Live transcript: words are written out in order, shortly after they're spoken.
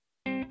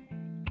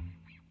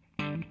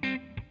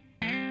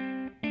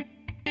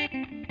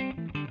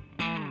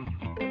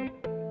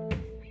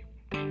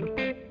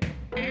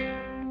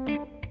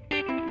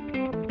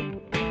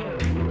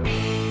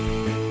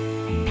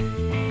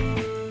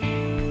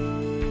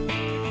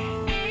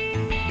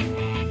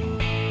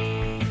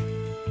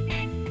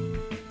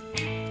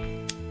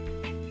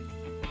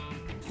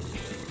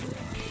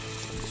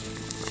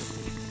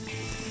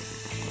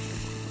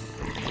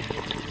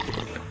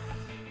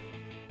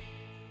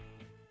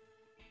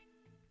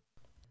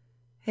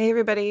Hey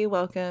everybody,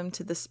 welcome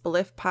to the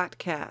Spliff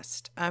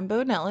Podcast. I'm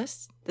Bo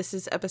Nellis. This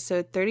is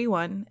episode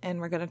 31, and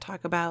we're going to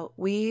talk about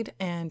weed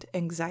and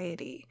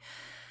anxiety.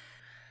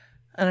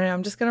 I don't know,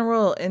 I'm just going to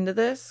roll into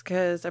this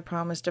because I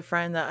promised a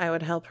friend that I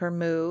would help her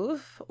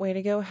move. Way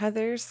to go,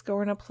 Heather,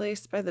 scoring a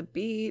place by the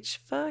beach.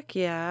 Fuck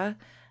yeah.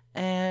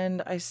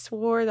 And I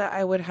swore that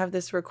I would have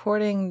this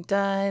recording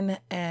done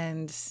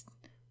and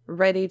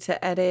ready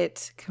to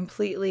edit,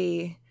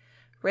 completely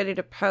ready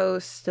to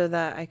post so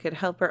that I could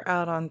help her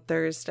out on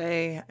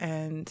Thursday,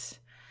 and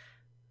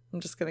I'm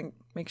just going to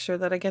make sure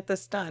that I get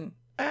this done.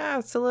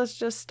 So let's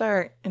just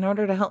start. In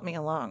order to help me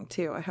along,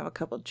 too, I have a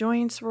couple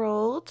joints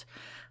rolled.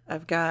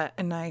 I've got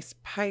a nice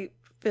pipe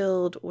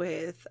filled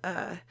with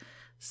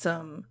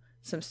some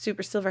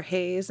super silver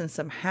haze and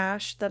some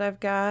hash that I've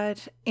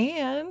got.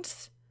 And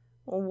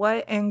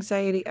what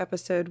anxiety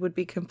episode would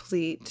be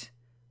complete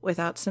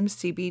without some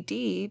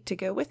CBD to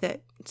go with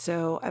it?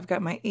 So I've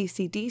got my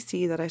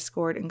AC/DC that I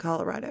scored in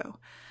Colorado.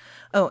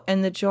 Oh,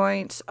 and the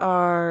joints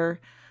are,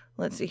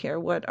 let's see here,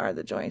 what are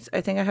the joints?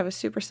 I think I have a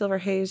super silver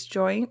haze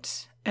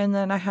joint, and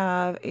then I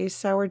have a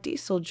sour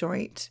diesel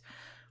joint.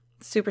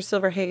 Super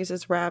silver haze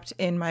is wrapped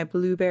in my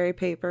blueberry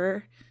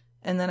paper,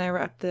 and then I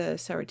wrapped the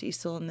sour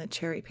diesel in the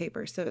cherry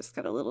paper, so it's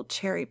got a little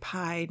cherry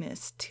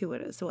pie-ness to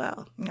it as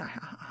well.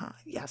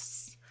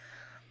 Yes.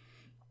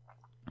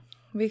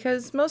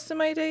 Because most of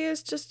my day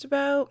is just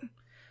about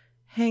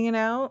hanging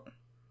out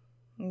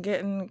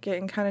and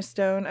getting kind of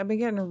stoned. I've been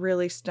getting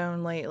really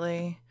stoned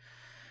lately.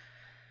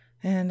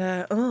 And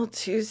a little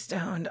too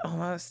stoned,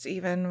 almost,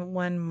 even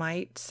one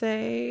might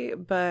say.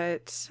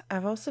 But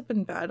I've also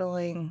been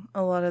battling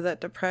a lot of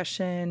that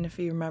depression. If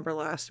you remember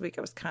last week,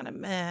 I was kind of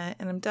meh.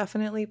 And I'm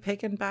definitely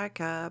picking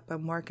back up.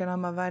 I'm working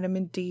on my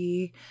vitamin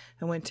D.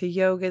 I went to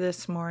yoga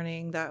this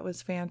morning. That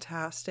was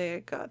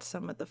fantastic. Got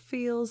some of the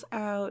feels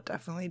out.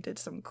 Definitely did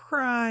some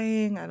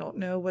crying. I don't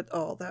know what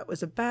all that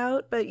was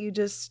about. But you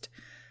just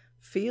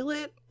feel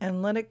it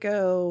and let it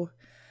go.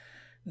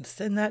 And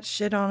send that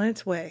shit on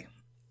its way.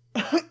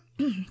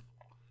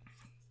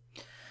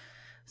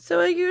 So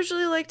I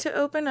usually like to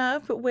open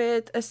up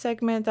with a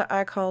segment that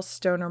I call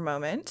Stoner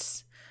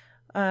Moments,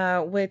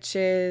 which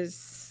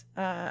is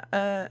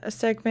a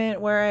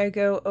segment where I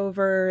go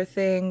over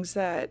things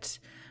that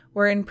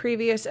were in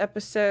previous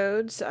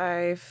episodes.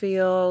 I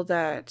feel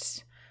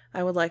that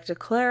I would like to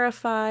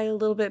clarify a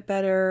little bit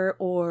better,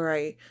 or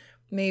I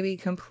maybe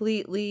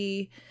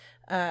completely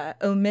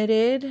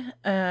omitted,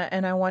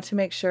 and I want to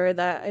make sure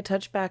that I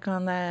touch back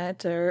on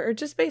that, or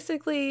just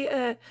basically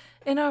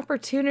an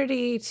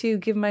opportunity to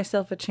give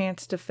myself a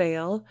chance to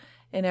fail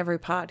in every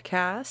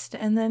podcast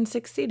and then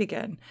succeed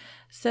again.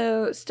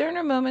 So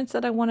stoner moments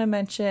that I want to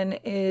mention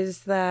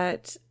is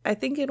that I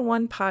think in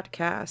one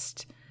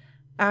podcast,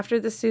 after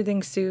the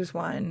Soothing Suze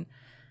one,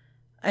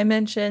 I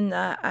mentioned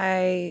that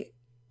I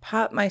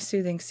popped my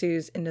Soothing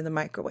Suze into the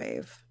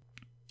microwave,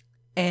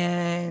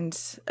 and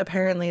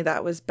apparently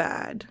that was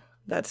bad.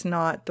 That's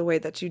not the way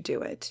that you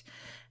do it.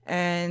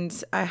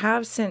 And I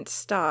have since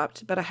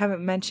stopped, but I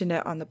haven't mentioned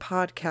it on the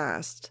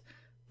podcast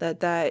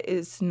that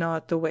is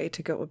not the way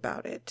to go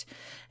about it.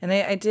 And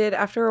I did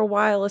after a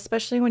while,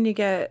 especially when you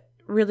get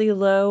really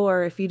low,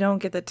 or if you don't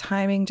get the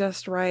timing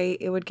just right,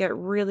 it would get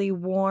really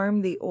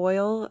warm, the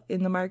oil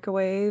in the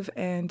microwave,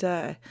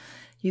 and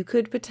you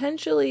could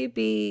potentially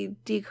be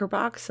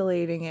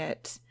decarboxylating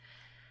it,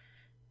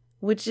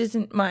 which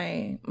isn't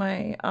my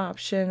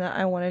option that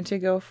I wanted to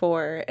go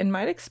for, and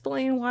might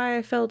explain why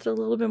I felt a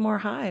little bit more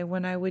high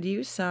when I would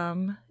use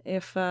some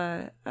if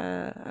I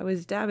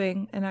was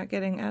dabbing and not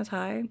getting as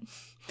high.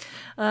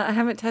 I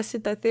haven't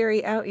tested that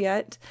theory out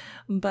yet,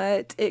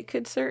 but it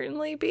could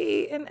certainly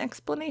be an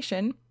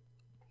explanation.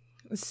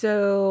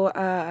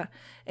 So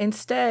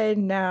instead,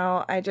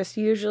 now I just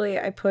usually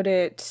I put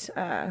it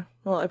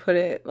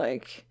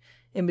like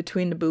in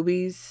between the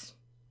boobies.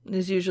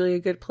 Is usually a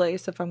good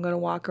place. If I'm going to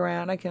walk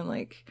around, I can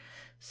like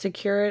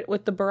secure it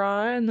with the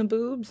bra and the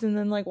boobs and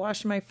then like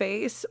wash my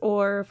face.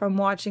 Or if I'm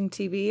watching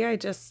TV, I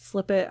just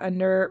slip it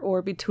under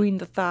or between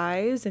the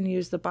thighs and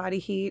use the body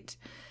heat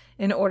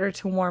in order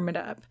to warm it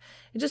up.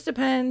 It just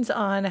depends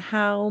on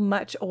how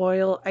much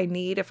oil I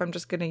need. If I'm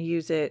just going to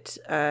use it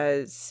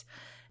as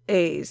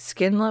a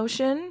skin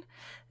lotion,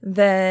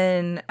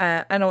 then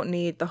I don't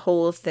need the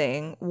whole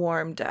thing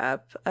warmed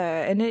up.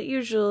 And it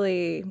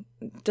usually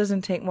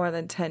doesn't take more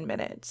than 10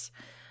 minutes.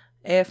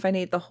 If I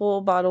need the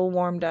whole bottle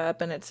warmed up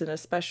and it's an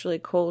especially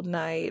cold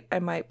night, I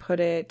might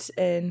put it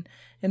in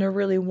a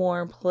really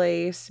warm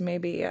place,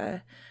 maybe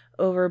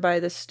over by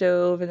the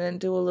stove, and then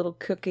do a little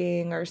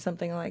cooking or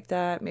something like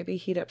that. Maybe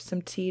heat up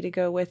some tea to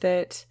go with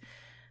it.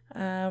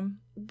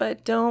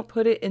 But don't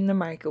put it in the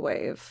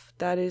microwave.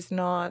 That is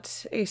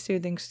not a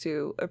Soothing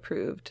Sue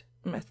approved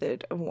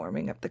method of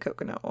warming up the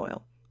coconut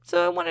oil.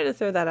 So I wanted to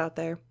throw that out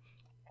there.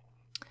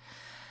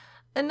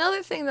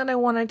 Another thing that I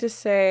wanted to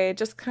say,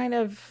 just kind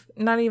of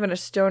not even a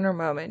stoner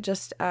moment,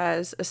 just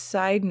as a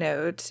side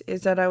note,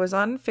 is that I was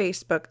on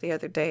Facebook the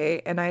other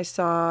day and I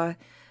saw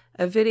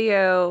a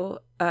video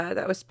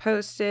that was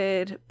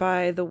posted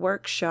by The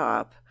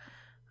Workshop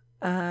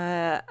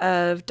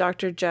of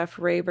Dr. Jeff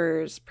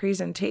Raber's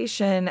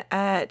presentation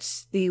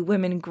at the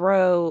Women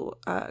Grow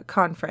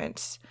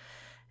conference.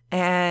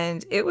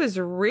 And it was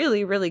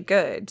really, really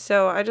good.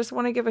 So I just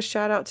want to give a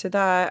shout out to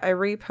that. I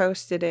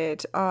reposted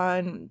it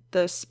on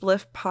the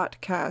Spliff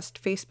Podcast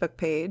Facebook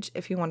page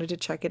if you wanted to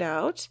check it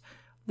out.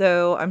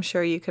 Though I'm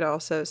sure you could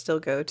also still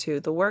go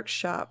to the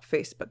Workshop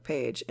Facebook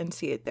page and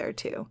see it there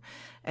too.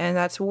 And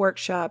that's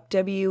Workshop,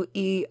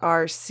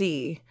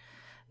 WERC,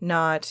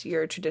 not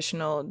your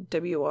traditional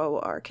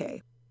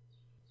WORK.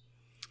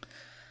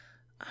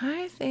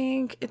 I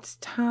think it's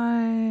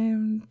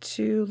time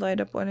to light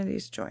up one of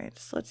these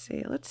joints. Let's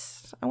see.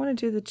 I want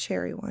to do the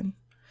cherry one.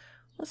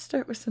 Let's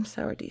start with some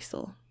sour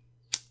diesel.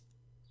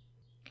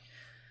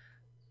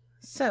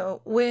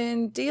 So,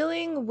 when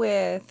dealing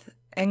with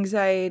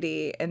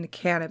anxiety and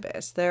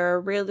cannabis, there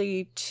are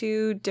really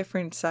two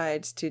different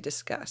sides to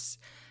discuss.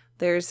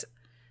 There's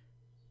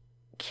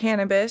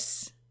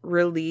cannabis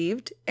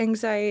relieved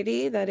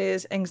anxiety, that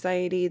is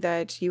anxiety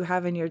that you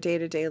have in your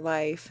day-to-day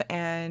life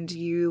and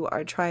you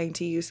are trying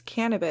to use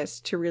cannabis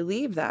to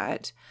relieve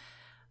that.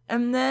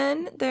 And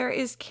then there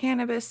is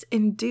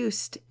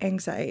cannabis-induced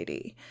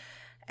anxiety.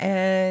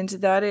 And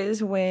that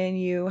is when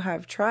you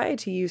have tried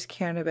to use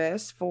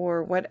cannabis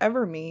for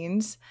whatever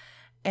means,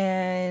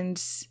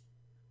 and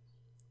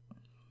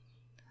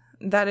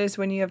that is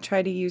when you have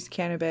tried to use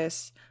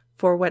cannabis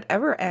for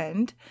whatever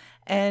end,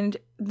 and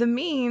the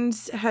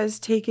means has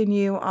taken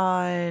you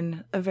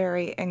on a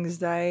very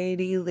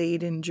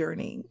anxiety-laden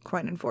journey,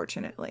 quite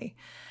unfortunately.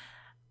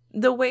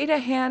 The way to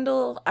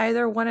handle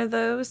either one of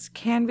those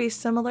can be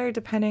similar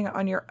depending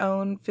on your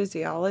own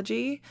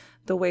physiology,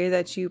 the way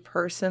that you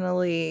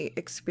personally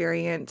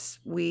experience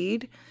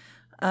weed.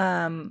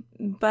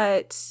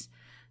 But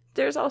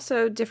there's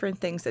also different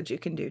things that you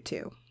can do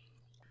too.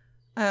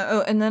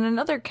 And then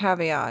another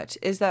caveat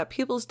is that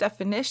people's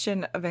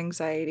definition of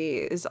anxiety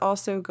is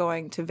also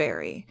going to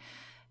vary.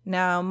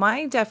 Now,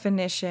 my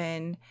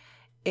definition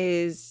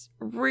is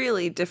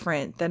really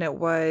different than it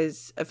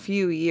was a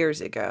few years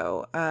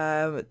ago.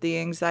 The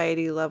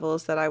anxiety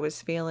levels that I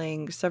was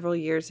feeling several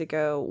years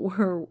ago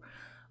were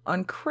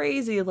on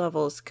crazy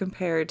levels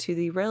compared to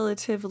the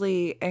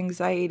relatively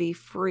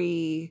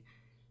anxiety-free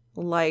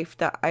life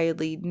that I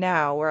lead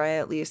now, where I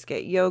at least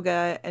get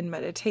yoga and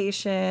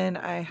meditation.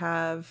 I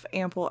have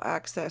ample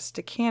access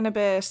to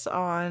cannabis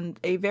on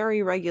a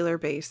very regular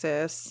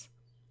basis.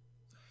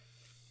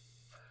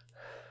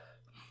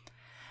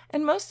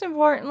 And most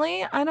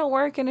importantly, I don't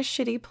work in a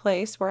shitty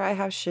place where I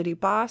have shitty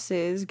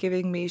bosses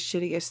giving me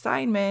shitty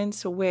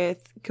assignments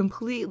with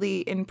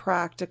completely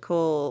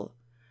impractical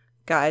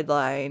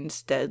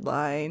guidelines,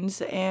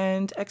 deadlines,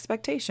 and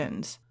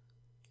expectations.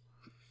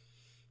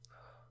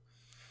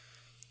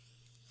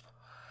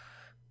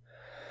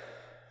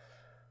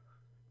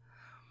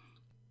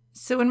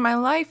 So in my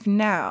life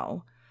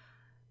now,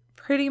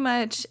 pretty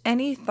much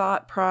any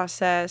thought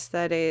process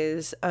that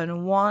is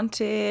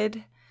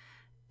unwanted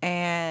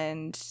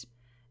and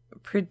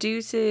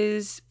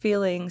produces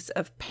feelings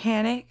of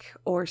panic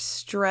or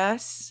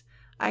stress,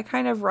 I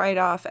kind of write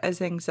off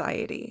as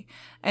anxiety.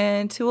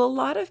 And to a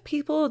lot of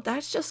people,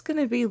 that's just going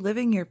to be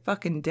living your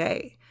fucking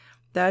day.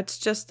 That's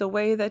just the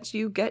way that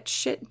you get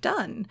shit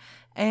done.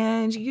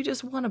 And you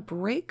just want to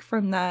break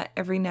from that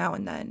every now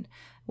and then,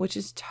 which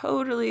is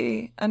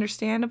totally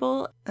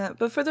understandable.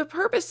 But for the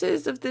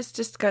purposes of this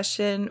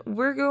discussion,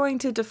 we're going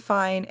to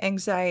define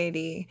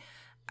anxiety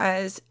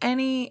as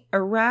any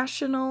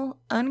irrational,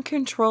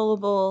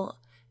 uncontrollable,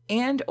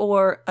 and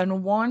or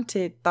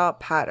unwanted thought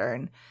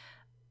pattern,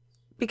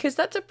 because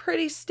that's a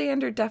pretty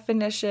standard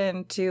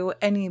definition to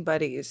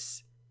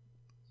anybody's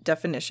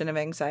definition of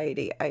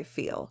anxiety, I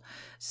feel.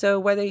 So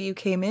whether you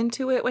came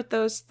into it with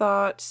those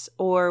thoughts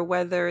or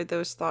whether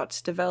those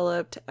thoughts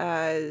developed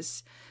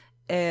as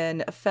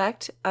an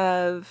effect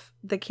of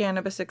the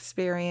cannabis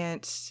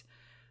experience,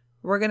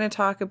 we're going to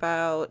talk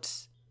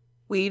about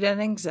weed and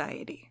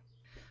anxiety.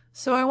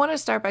 So I want to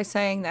start by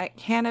saying that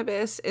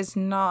cannabis is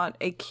not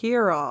a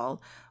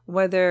cure-all,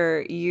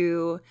 whether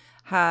you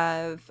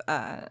have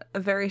a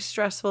very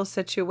stressful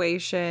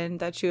situation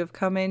that you have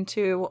come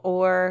into,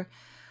 or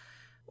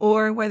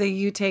whether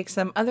you take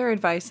some other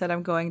advice that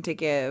I'm going to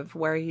give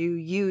where you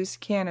use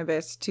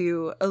cannabis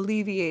to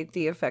alleviate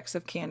the effects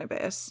of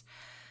cannabis.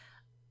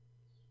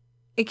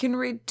 It can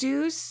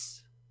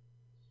reduce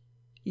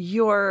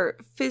your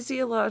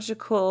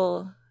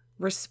physiological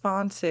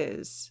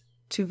responses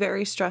to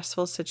very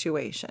stressful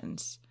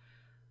situations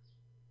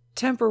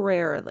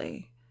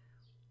temporarily,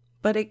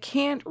 but it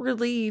can't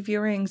relieve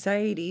your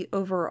anxiety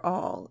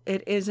overall.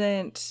 It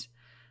isn't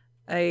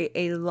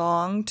a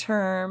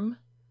long-term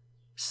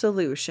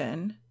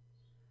solution,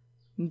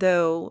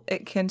 though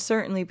it can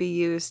certainly be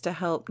used to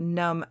help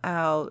numb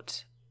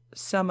out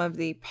some of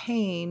the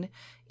pain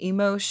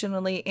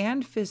emotionally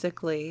and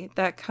physically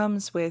that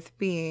comes with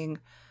being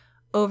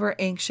over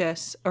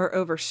anxious or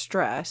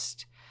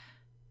overstressed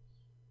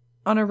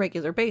on a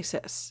regular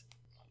basis.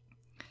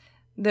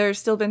 There's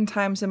still been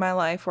times in my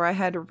life where I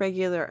had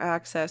regular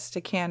access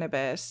to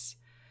cannabis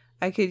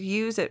I could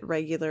use it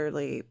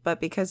regularly,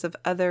 but because of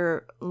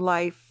other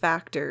life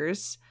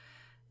factors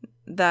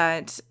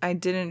that I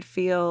didn't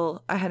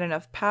feel I had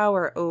enough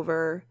power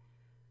over,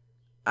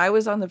 I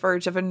was on the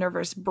verge of a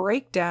nervous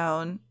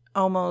breakdown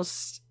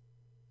almost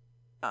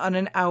on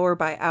an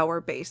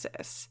hour-by-hour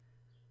basis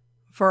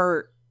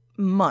for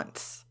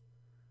months.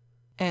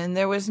 And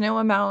there was no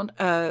amount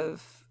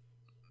of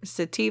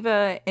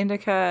sativa,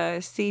 indica,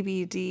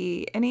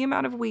 CBD, any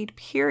amount of weed,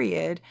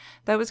 period,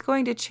 that was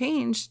going to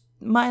change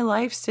my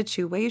life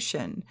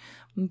situation.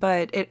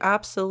 But it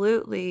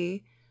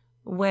absolutely,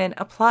 when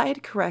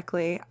applied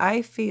correctly,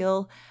 I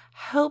feel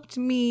helped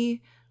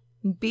me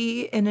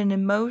be in an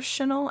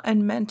emotional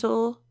and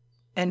mental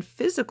and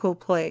physical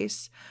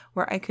place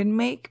where I could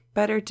make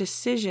better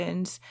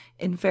decisions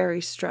in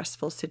very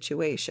stressful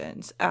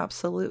situations.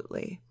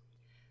 Absolutely.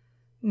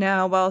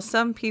 Now, while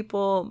some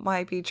people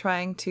might be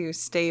trying to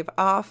stave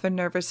off a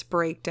nervous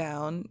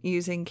breakdown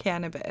using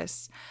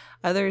cannabis,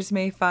 others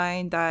may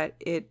find that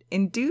it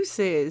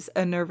induces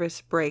a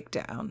nervous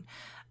breakdown.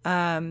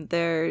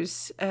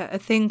 There's a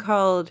thing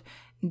called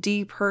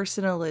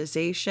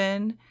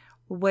depersonalization,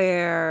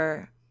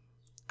 where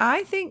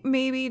I think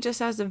maybe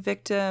just as a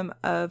victim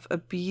of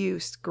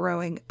abuse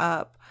growing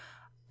up,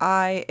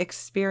 I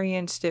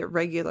experienced it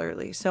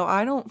regularly. So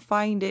I don't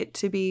find it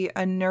to be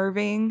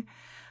unnerving.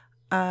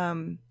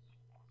 I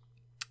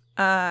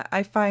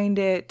find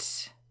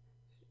it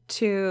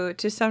to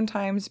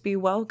sometimes be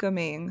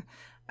welcoming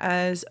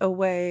as a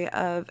way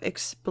of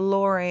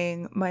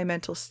exploring my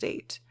mental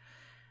state.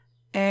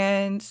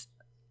 And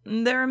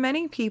there are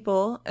many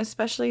people,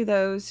 especially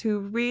those who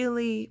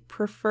really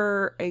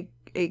prefer a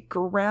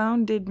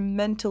grounded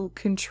mental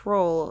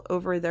control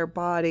over their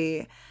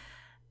body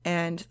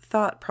and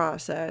thought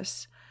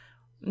process,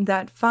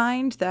 that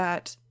find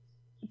that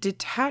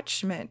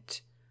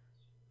detachment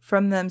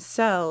from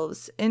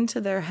themselves into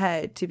their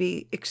head to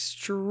be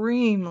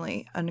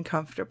extremely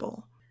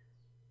uncomfortable.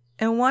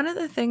 And one of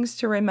the things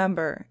to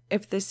remember,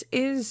 if this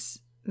is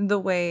the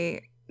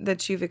way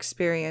that you've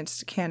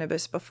experienced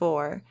cannabis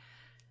before,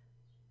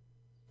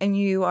 and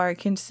you are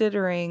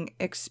considering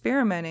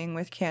experimenting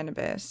with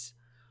cannabis,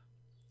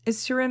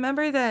 is to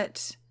remember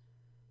that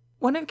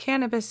one of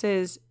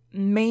cannabis's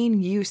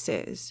main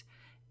uses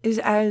is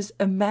as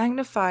a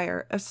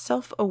magnifier of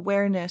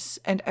self-awareness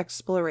and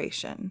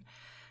exploration.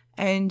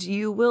 And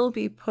you will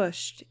be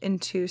pushed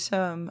into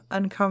some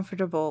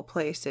uncomfortable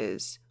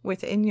places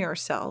within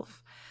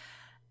yourself.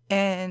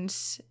 And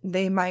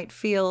they might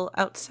feel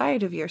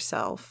outside of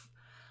yourself.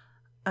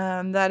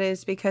 That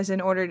is because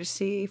in order to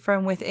see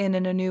from within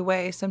in a new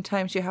way,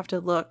 sometimes you have to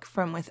look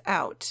from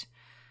without.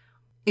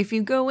 If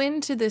you go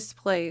into this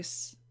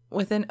place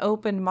with an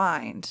open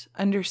mind,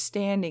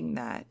 understanding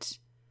that,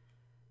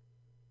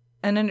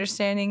 and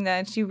understanding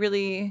that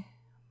you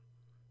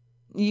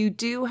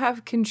do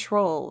have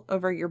control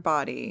over your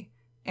body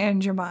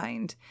and your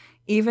mind,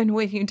 even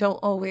when you don't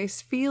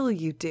always feel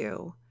you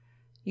do,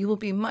 you will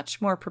be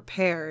much more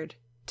prepared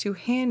to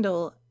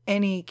handle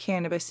any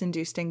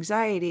cannabis-induced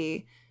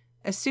anxiety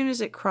as soon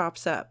as it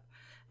crops up.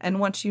 And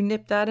once you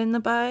nip that in the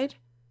bud,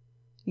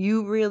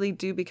 you really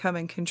do become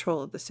in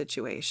control of the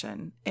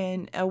situation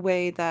in a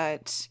way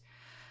that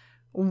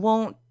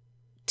won't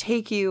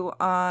take you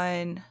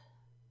on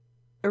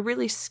a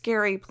really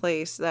scary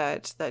place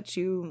that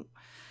you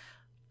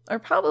are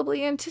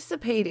probably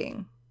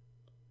anticipating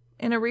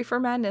in a Reefer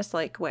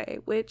Madness-like way,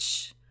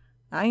 which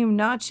I am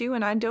not you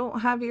and I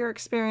don't have your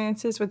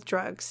experiences with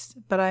drugs,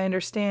 but I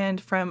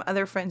understand from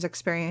other friends'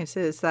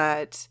 experiences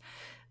that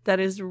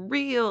is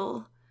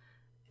real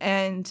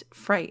and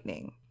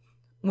frightening.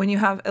 When you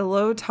have a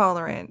low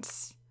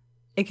tolerance,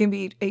 it can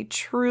be a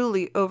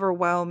truly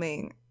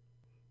overwhelming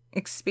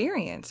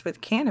experience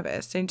with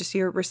cannabis, and just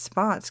your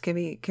response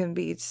can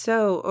be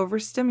so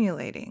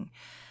overstimulating.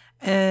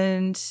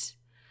 And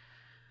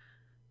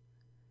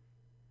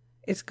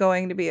it's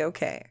going to be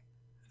okay.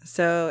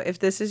 So if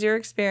this is your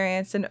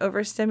experience and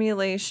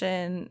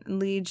overstimulation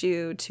leads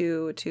you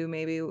to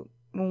maybe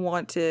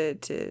want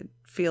to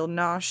feel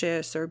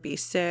nauseous or be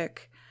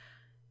sick,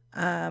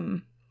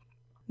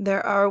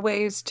 there are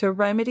ways to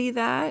remedy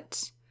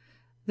that,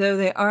 though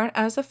they aren't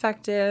as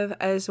effective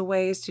as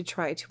ways to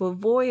try to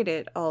avoid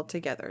it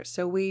altogether.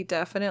 So we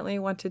definitely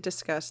want to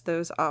discuss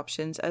those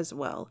options as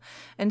well.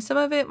 And some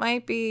of it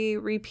might be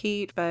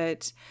repeat,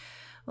 but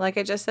like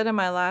I just said in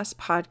my last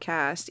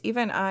podcast,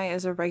 even I,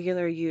 as a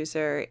regular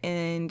user,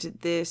 and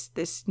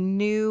this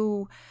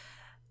new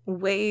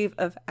wave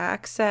of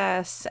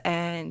access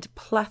and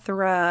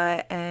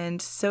plethora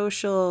and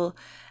social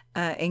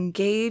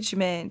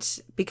engagement,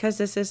 because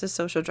this is a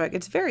social drug,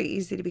 it's very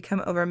easy to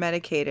become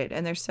over-medicated,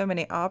 and there's so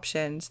many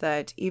options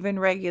that even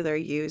regular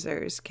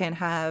users can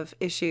have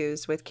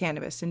issues with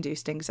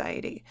cannabis-induced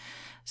anxiety.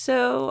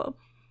 So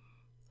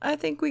I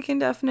think we can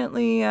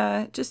definitely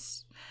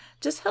just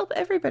help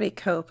everybody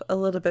cope a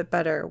little bit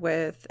better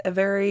with a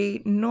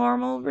very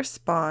normal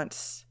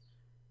response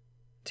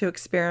to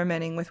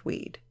experimenting with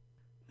weed.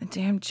 The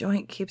damn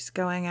joint keeps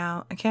going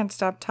out. I can't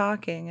stop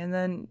talking. And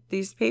then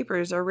these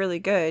papers are really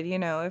good. You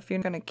know, if you're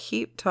going to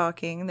keep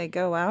talking, they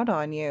go out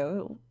on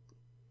you,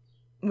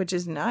 which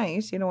is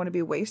nice. You don't want to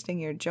be wasting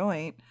your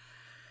joint.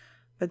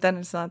 But then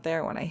it's not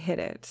there when I hit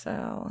it,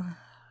 so...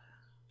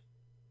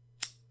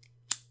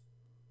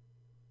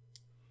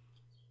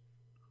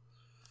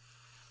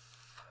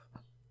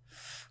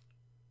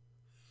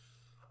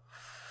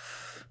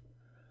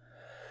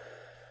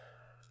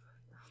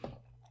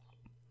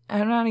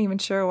 I'm not even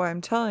sure why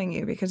I'm telling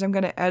you, because I'm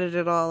going to edit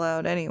it all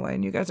out anyway,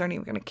 and you guys aren't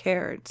even going to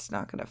care. It's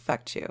not going to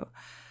affect you,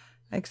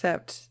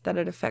 except that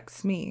it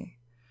affects me.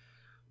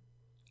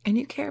 And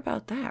you care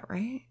about that,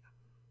 right?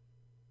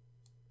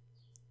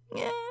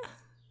 Yeah.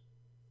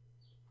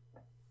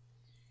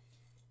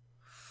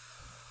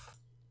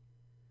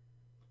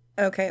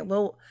 Okay,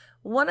 well,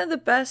 one of the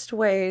best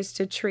ways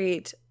to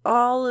treat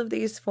all of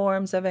these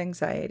forms of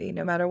anxiety,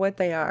 no matter what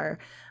they are,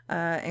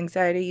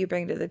 anxiety you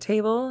bring to the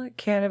table,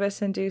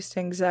 cannabis-induced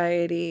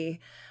anxiety,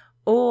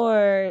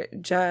 or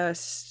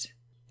just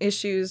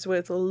issues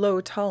with low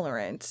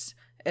tolerance,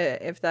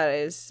 if that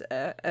is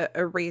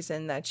a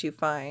reason that you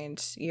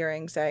find your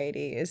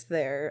anxiety is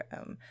there.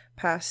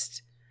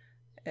 Past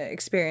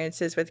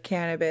experiences with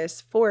cannabis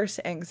force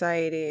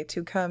anxiety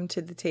to come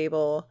to the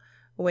table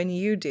when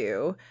you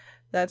do.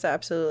 That's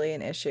absolutely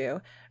an issue.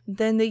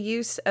 Then the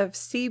use of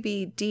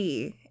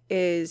CBD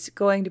is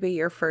going to be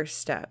your first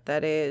step.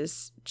 That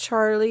is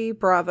Charlie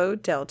Bravo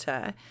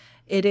Delta.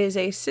 It is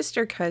a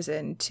sister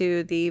cousin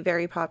to the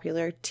very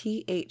popular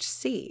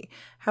THC.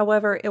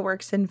 However, it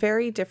works in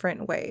very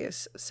different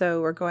ways.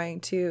 So we're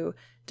going to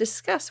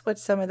discuss what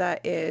some of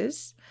that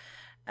is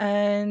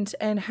and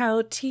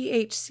how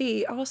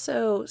THC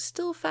also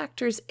still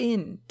factors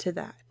into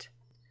that.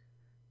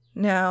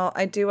 Now,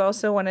 I do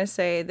also want to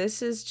say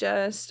this is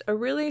just a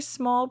really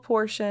small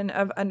portion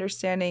of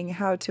understanding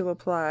how to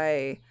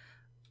apply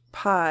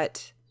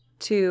pot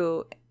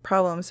to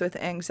problems with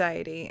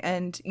anxiety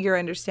and your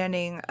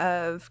understanding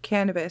of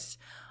cannabis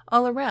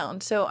all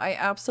around. So I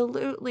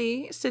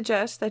absolutely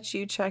suggest that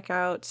you check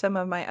out some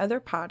of my other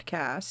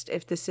podcasts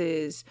if this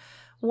is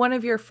one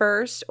of your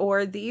first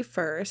or the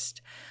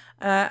first.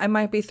 I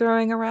might be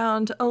throwing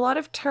around a lot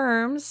of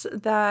terms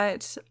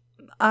that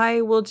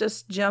I will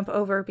just jump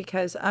over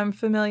because I'm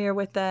familiar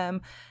with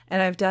them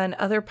and I've done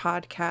other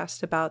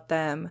podcasts about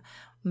them,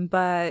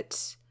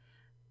 but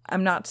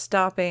I'm not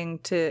stopping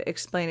to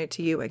explain it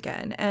to you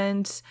again.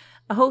 And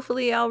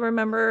hopefully I'll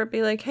remember,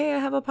 be like, hey, I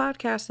have a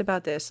podcast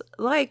about this,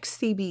 like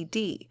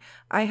CBD.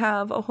 I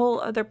have a whole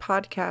other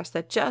podcast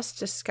that just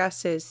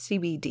discusses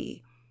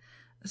CBD.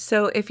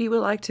 So if you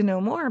would like to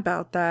know more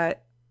about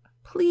that,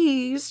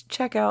 please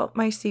check out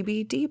my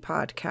CBD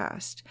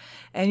podcast.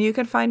 And you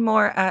can find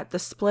more at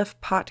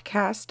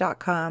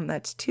thespliffpodcast.com.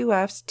 That's 2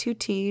 F's, 2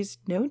 T's,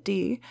 no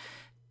D.com.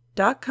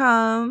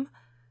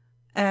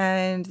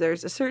 And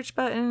there's a search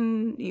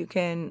button. You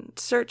can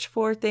search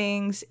for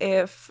things.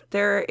 If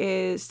there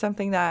is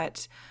something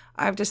that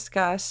I've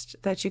discussed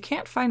that you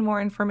can't find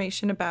more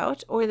information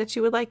about or that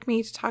you would like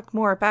me to talk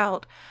more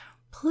about,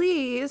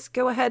 please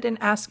go ahead and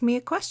ask me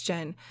a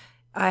question.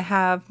 I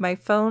have my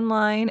phone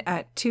line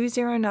at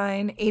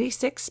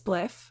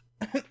 209-86-SPLIFF.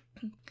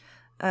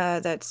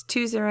 That's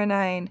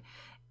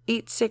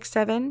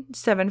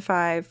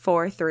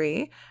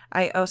 209-867-7543.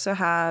 I also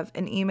have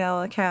an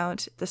email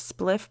account,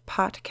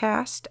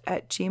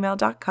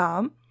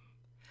 thespliffpodcast@gmail.com.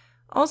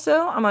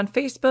 Also, I'm on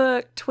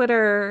Facebook,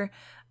 Twitter,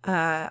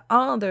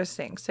 all of those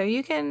things. So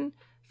you can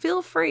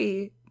feel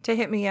free to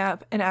hit me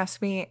up and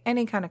ask me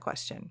any kind of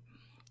question.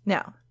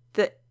 Now,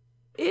 the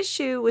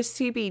issue with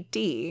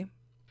CBD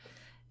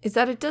is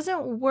that it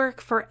doesn't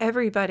work for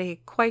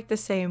everybody quite the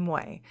same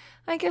way.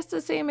 I guess the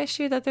same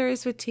issue that there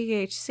is with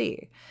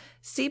THC.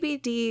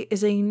 CBD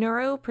is a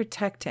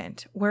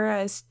neuroprotectant,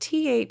 whereas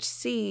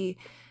THC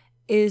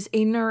is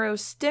a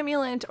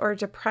neurostimulant or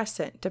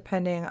depressant,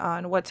 depending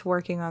on what's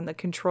working on the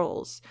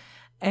controls.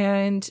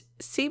 And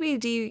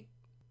CBD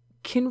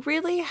can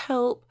really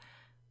help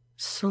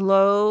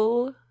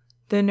slow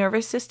the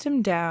nervous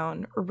system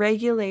down,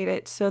 regulate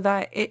it so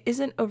that it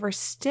isn't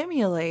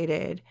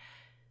overstimulated.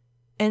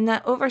 And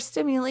that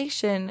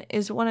overstimulation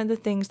is one of the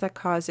things that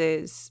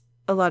causes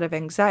a lot of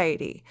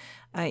anxiety.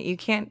 You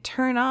can't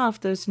turn off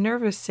those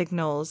nervous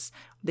signals.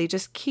 They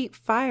just keep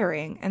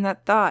firing, and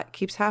that thought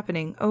keeps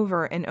happening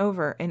over and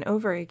over and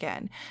over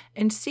again.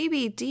 And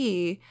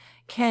CBD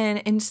can,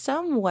 in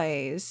some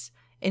ways,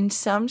 in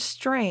some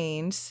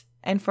strains,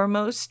 and for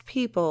most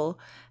people,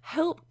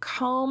 help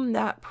calm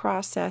that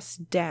process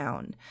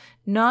down.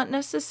 Not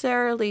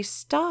necessarily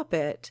stop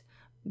it,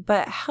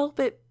 but help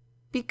it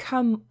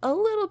become a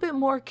little bit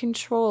more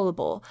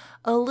controllable,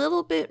 a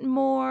little bit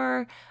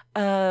more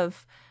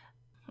of,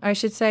 I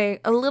should say,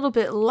 a little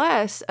bit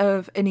less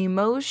of an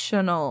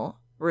emotional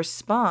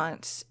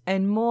response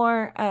and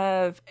more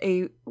of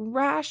a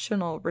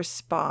rational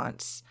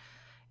response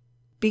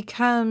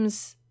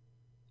becomes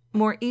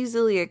more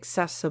easily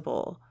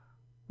accessible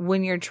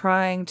when you're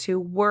trying to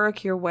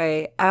work your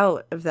way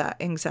out of that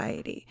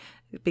anxiety.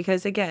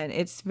 Because again,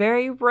 it's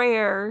very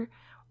rare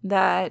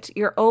that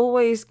you're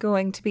always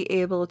going to be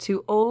able to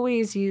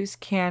always use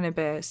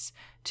cannabis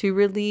to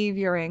relieve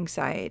your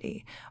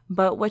anxiety.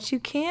 But what you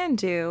can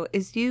do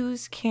is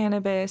use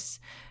cannabis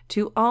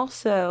to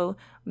also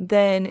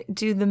then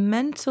do the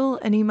mental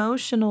and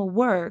emotional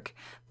work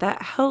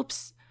that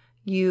helps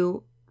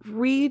you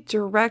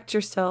redirect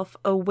yourself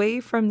away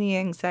from the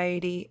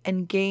anxiety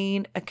and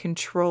gain a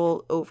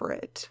control over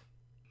it.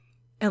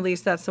 At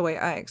least that's the way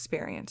I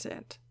experience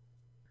it.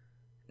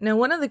 Now,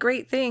 one of the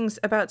great things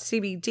about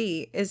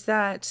CBD is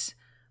that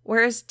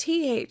whereas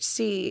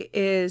THC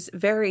is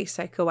very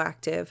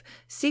psychoactive,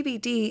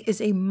 CBD is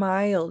a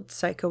mild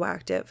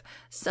psychoactive.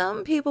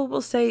 Some people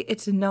will say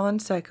it's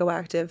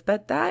non-psychoactive,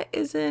 but that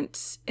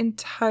isn't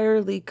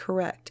entirely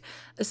correct,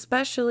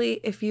 especially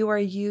if you are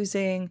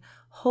using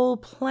whole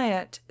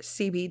plant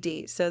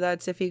CBD. So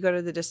that's if you go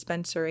to the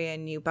dispensary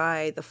and you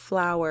buy the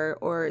flower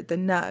or the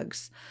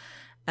nugs,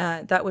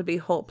 that would be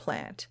whole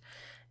plant.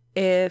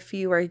 If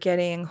you are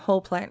getting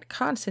whole plant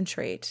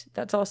concentrate,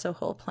 that's also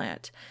whole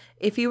plant.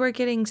 If you are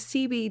getting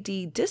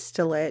CBD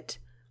distillate,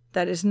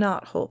 that is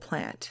not whole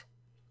plant.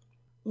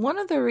 One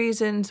of the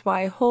reasons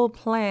why whole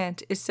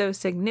plant is so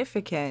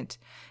significant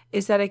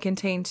is that it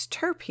contains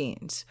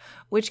terpenes,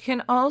 which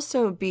can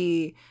also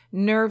be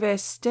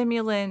nervous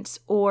stimulants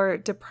or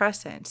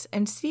depressants.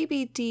 And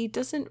CBD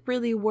doesn't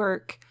really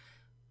work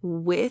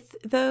with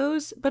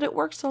those, but it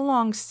works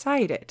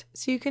alongside it,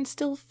 so you can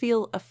still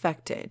feel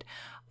affected.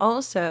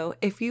 Also,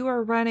 if you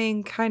are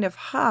running kind of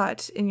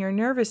hot in your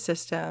nervous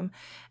system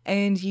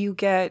and you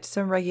get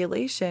some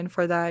regulation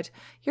for that,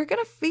 you're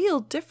going to feel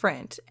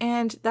different.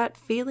 And that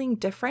feeling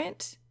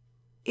different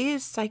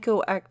is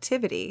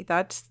psychoactivity.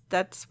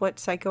 That's what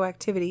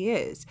psychoactivity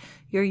is.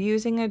 You're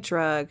using a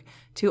drug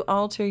to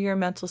alter your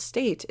mental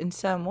state in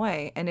some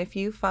way. And if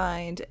you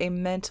find a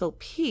mental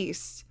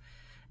peace,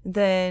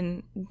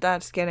 then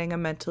that's getting a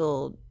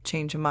mental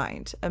change of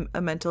mind,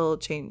 a mental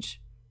change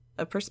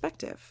of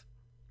perspective.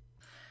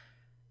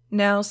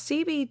 Now,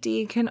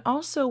 CBD can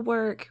also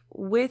work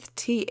with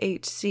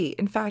THC.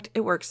 In fact,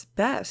 it works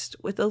best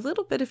with a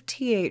little bit of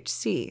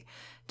THC.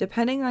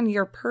 Depending on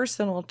your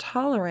personal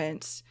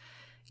tolerance,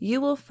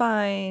 you will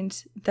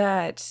find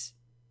that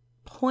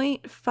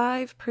 0.5%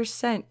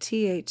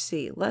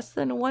 THC, less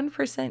than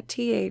 1%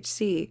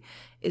 THC,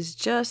 is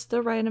just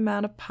the right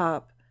amount of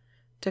pop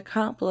to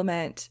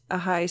complement a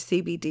high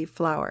CBD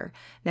flower.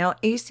 Now,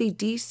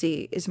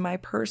 AC/DC is my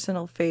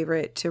personal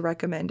favorite to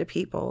recommend to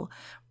people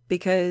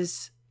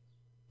because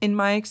in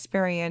my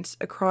experience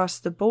across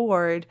the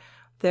board,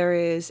 there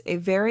is a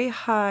very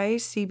high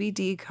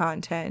CBD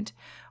content.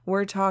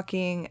 We're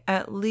talking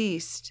at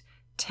least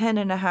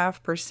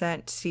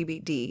 10.5%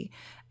 CBD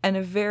and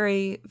a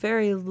very,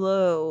 very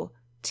low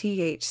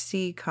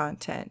THC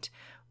content,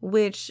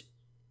 which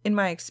in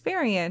my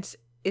experience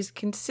is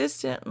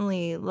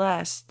consistently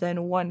less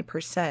than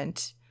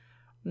 1%,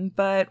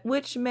 but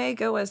which may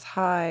go as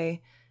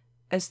high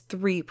as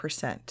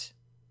 3%.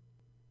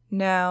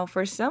 Now,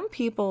 for some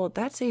people,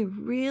 that's a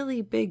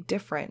really big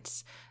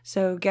difference.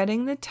 So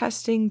getting the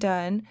testing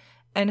done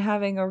and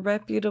having a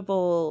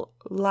reputable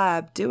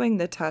lab doing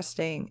the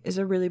testing is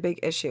a really big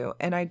issue.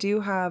 And I do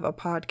have a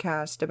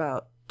podcast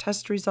about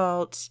test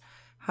results,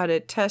 how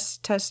to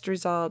test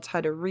results,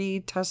 how to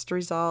read test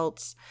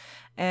results,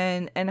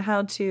 and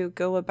how to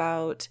go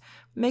about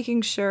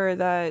making sure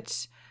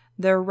that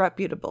they're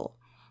reputable.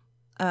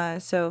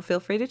 So feel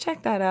free to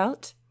check that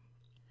out.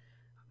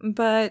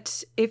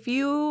 But if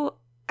you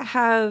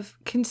have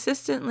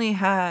consistently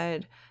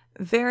had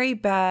very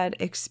bad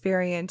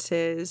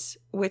experiences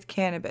with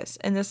cannabis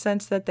in the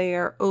sense that they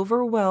are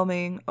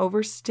overwhelming,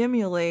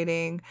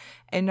 overstimulating,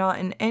 and not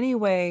in any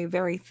way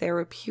very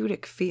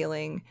therapeutic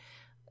feeling,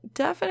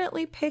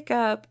 definitely pick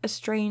up a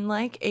strain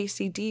like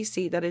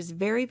AC/DC that is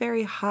very,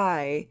 very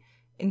high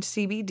in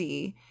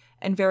CBD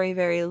and very,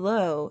 very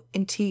low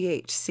in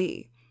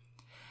THC.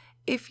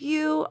 If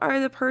you are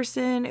the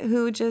person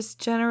who just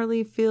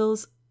generally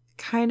feels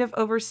kind of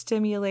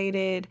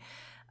overstimulated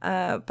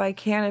by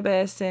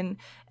cannabis and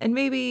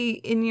maybe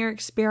in your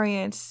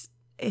experience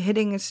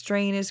hitting a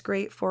strain is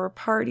great for a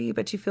party,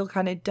 but you feel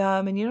kind of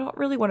dumb and you don't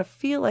really want to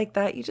feel like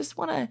that. You just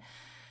want to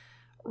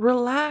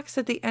relax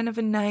at the end of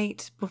a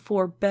night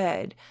before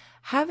bed.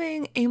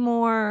 Having a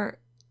more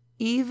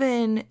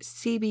even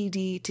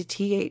CBD to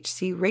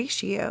THC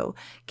ratio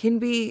can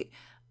be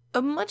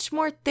a much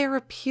more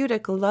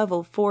therapeutic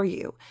level for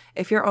you.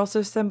 If you're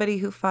also somebody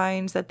who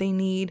finds that they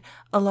need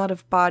a lot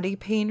of body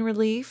pain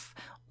relief,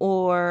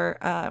 or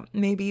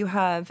maybe you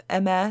have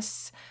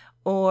MS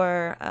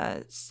or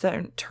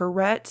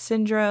Tourette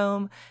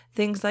syndrome,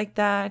 things like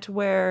that,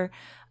 where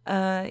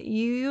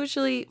you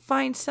usually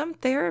find some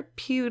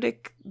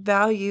therapeutic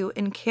value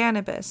in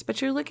cannabis,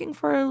 but you're looking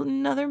for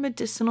another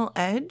medicinal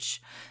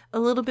edge, a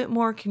little bit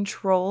more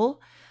control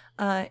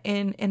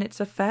in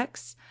its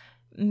effects.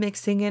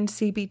 Mixing in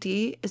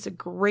CBD is a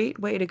great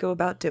way to go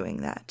about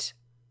doing that.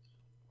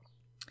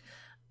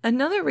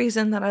 Another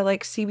reason that I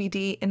like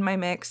CBD in my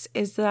mix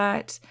is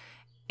that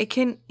it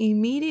can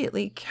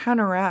immediately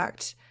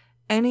counteract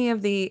any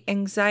of the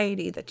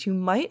anxiety that you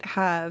might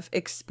have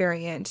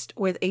experienced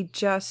with a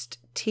just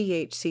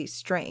THC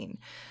strain.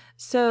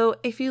 So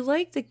if you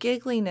like the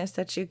giggliness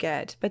that you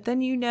get, but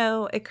then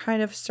it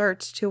kind of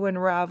starts to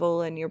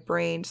unravel and your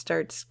brain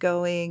starts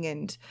going,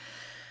 and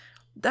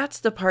that's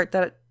the part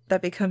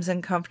that becomes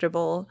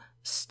uncomfortable.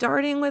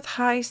 Starting with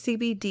high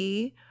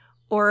CBD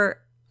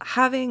or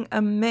having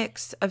a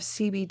mix of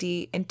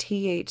CBD and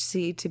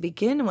THC to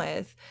begin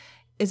with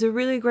is a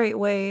really great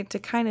way to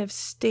kind of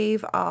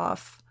stave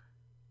off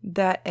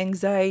that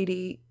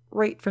anxiety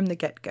right from the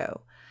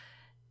get-go.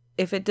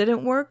 If it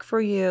didn't work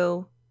for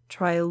you,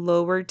 try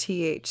lower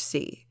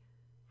THC,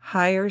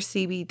 higher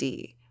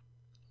CBD.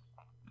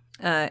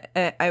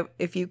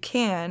 If you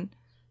can,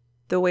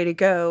 the way to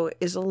go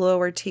is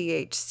lower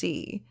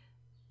THC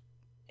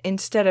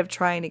instead of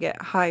trying to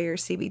get higher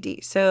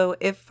CBD. So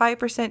if 5%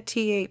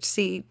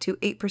 THC to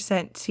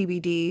 8%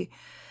 CBD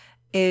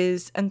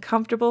is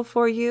uncomfortable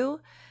for you,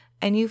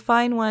 and you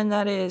find one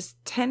that is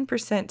 10%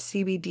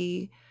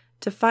 CBD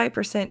to 5%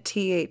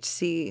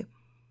 THC,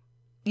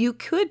 you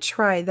could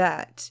try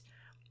that.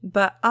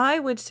 But I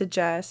would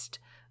suggest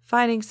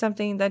finding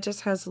something that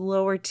just has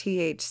lower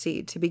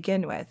THC to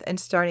begin with and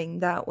starting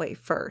that way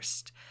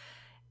first.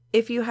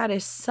 If you had a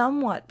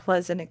somewhat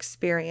pleasant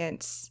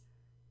experience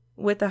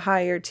with the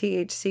higher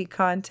THC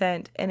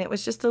content and it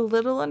was just a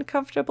little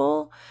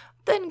uncomfortable,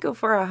 then go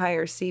for a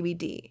higher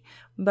CBD.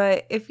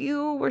 But if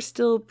you were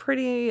still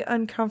pretty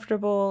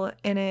uncomfortable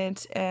in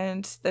it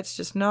and that's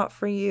just not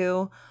for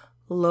you,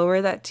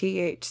 lower that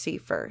THC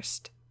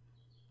first.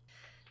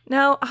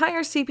 Now,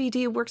 higher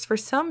CBD works for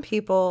some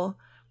people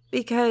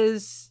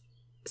because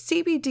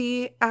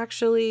CBD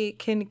actually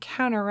can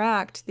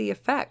counteract the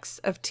effects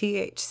of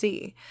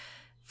THC.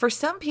 For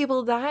some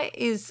people, that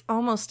is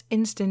almost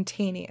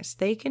instantaneous.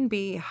 They can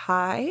be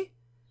high,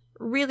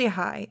 really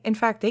high. In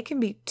fact, they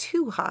can be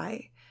too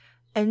high.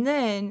 And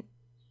then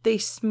they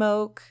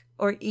smoke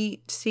or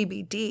eat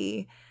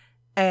CBD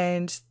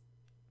and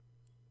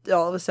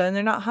all of a sudden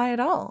they're not high at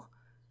all.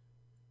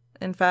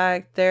 In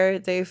fact,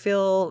 they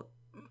feel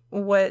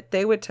what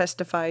they would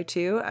testify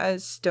to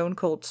as stone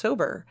cold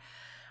sober.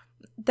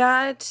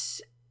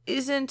 That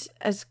isn't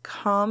as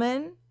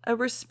common a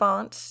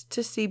response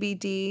to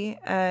CBD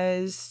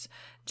as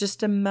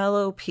just a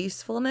mellow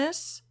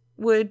peacefulness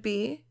would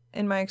be,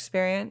 in my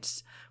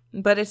experience,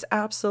 but it's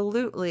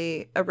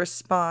absolutely a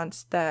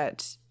response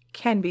that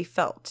can be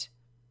felt.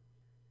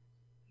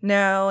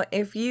 Now,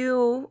 if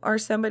you are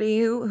somebody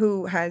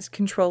who has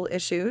control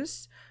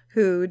issues,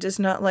 who does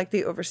not like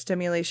the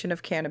overstimulation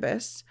of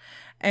cannabis,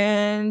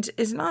 and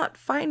is not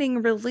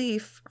finding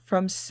relief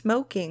from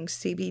smoking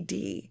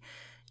CBD,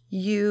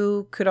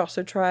 you could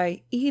also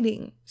try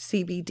eating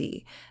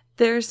CBD.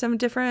 There's some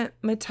different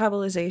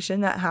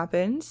metabolization that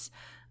happens.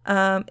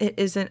 It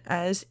isn't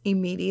as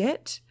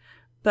immediate,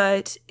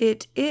 but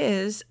it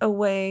is a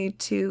way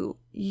to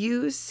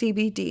use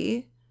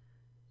CBD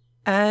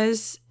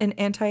as an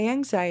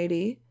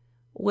anti-anxiety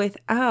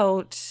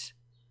without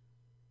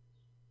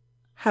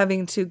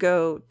having to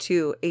go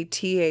to a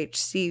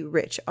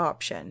THC-rich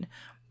option.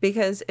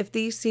 Because if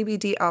these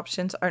CBD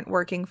options aren't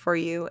working for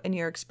you in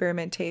your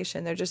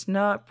experimentation, they're just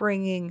not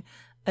bringing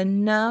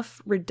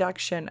enough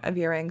reduction of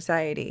your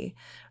anxiety,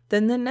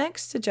 then the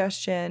next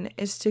suggestion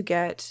is to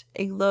get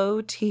a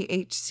low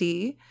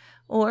THC,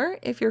 or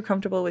if you're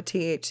comfortable with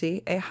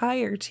THC, a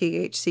higher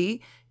THC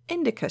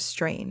indica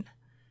strain.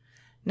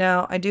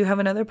 Now, I do have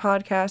another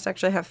podcast.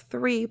 Actually, I have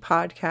 3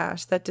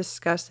 podcasts that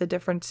discuss the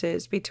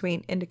differences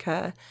between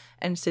indica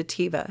and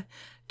sativa.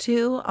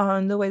 2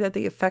 on the way that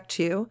they affect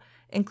you,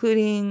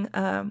 including,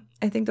 I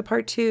think the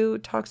part 2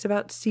 talks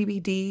about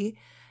CBD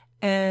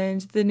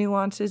and the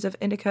nuances of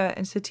indica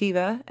and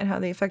sativa and how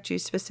they affect you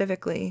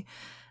specifically.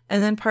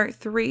 And then part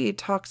 3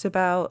 talks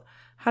about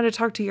how to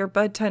talk to your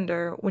bud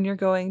tender when you're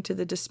going to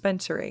the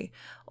dispensary,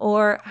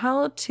 or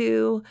how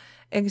to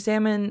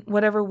examine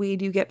whatever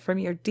weed you get from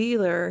your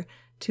dealer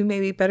to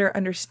maybe better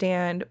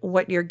understand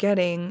what you're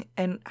getting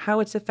and how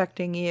it's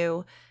affecting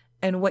you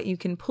and what you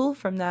can pull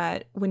from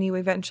that when you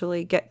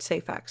eventually get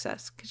safe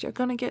access. Because you're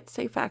going to get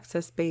safe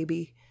access,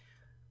 baby.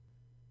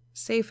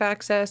 Safe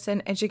access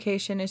and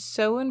education is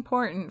so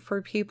important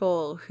for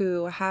people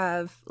who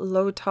have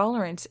low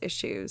tolerance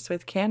issues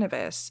with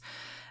cannabis.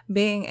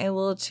 Being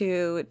able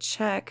to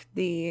check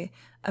the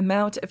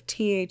amount of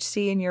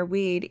THC in your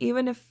weed,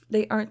 even if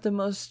they aren't the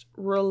most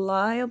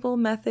reliable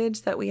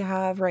methods that we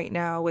have right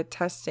now with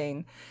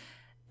testing,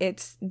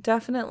 it's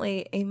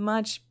definitely a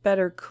much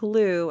better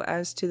clue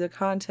as to the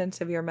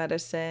contents of your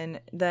medicine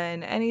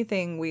than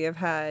anything we have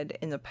had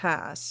in the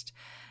past.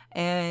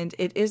 And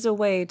it is a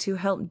way to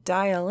help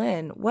dial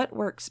in what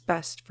works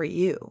best for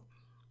you.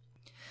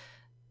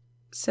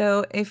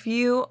 So if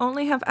you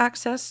only have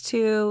access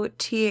to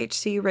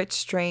THC-rich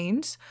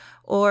strains,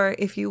 or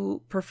if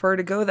you prefer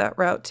to go that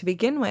route to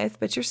begin with,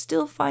 but you're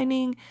still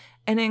finding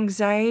an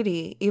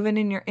anxiety even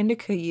in your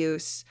indica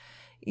use,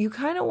 you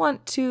kind of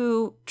want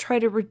to try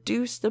to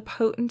reduce the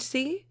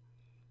potency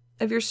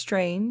of your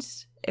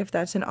strains, if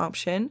that's an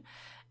option,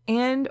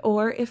 and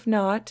or if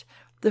not,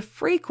 the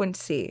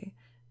frequency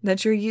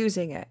that you're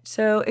using it.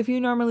 So if you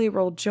normally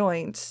roll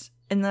joints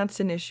and that's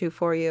an issue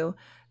for you,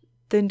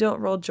 then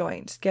don't roll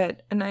joints.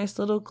 Get a nice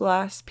little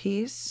glass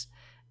piece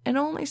and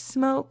only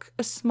smoke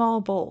a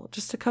small bowl,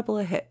 just a couple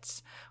of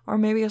hits, or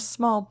maybe a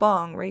small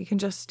bong where you can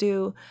just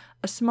do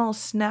a small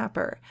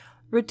snapper.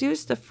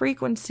 Reduce the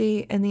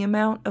frequency and the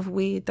amount of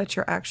weed that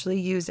you're actually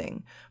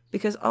using,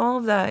 because all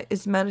of that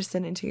is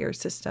medicine into your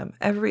system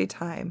every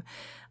time.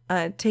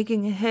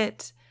 Taking a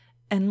hit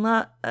and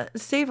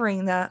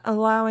savoring that,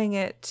 allowing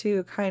it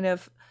to kind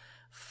of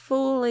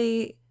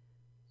fully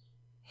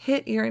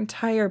hit your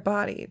entire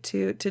body,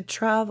 to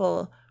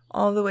travel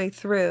all the way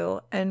through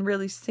and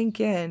really sink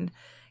in,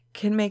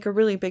 can make a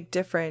really big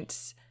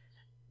difference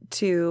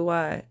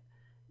to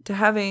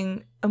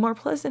having a more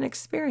pleasant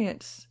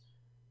experience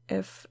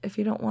if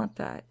you don't want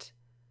that.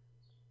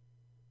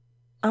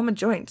 I'm a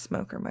joint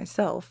smoker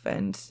myself,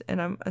 and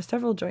I'm a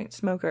several joint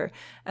smoker,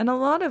 and a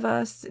lot of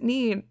us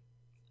need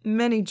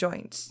many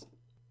joints.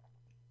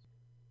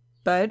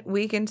 But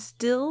we can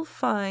still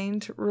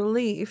find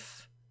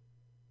relief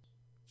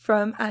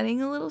from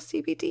adding a little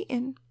CBD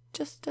in.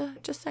 Just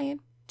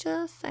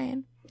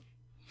saying.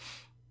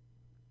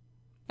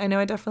 I know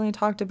I definitely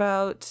talked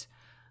about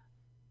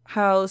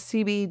how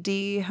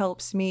CBD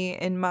helps me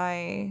in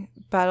my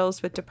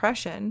battles with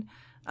depression,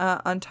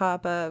 on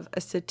top of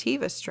a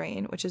sativa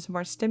strain, which is a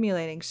more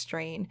stimulating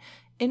strain.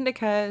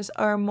 Indicas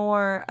are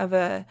more of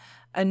a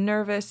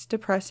nervous,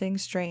 depressing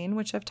strain,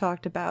 which I've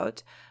talked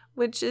about,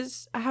 which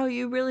is how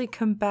you really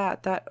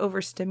combat that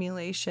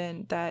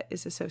overstimulation that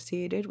is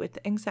associated with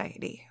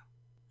anxiety.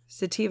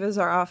 Sativas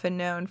are often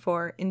known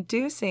for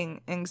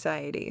inducing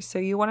anxiety, so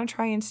you want to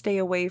try and stay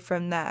away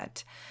from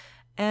that.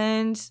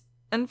 And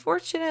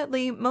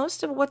unfortunately,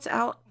 most of what's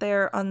out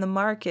there on the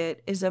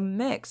market is a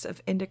mix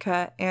of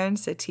indica and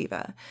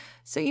sativa.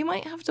 So you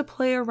might have to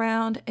play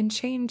around and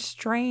change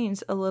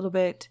strains a little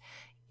bit,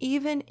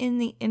 even in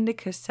the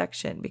indica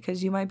section,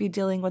 because you might be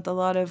dealing with a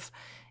lot of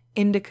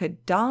indica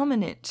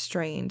dominant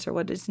strains, or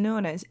what is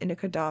known as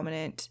indica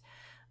dominant.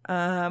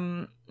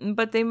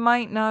 But they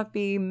might not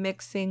be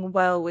mixing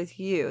well with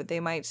you. They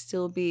might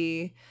still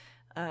be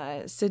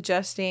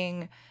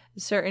suggesting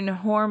certain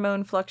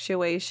hormone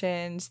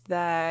fluctuations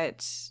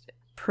that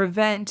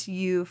prevent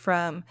you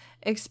from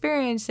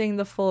experiencing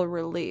the full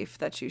relief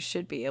that you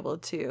should be able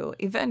to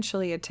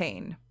eventually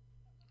attain.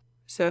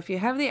 So if you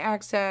have the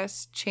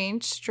access,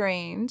 change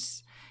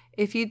strains.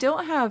 If you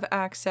don't have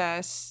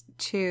access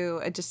to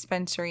a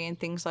dispensary and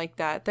things like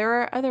that, there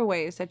are other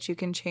ways that you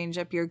can change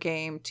up your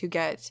game to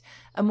get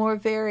a more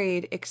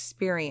varied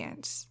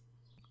experience.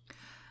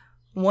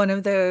 One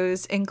of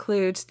those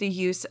includes the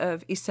use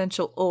of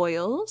essential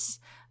oils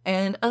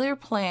and other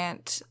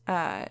plant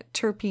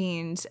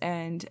terpenes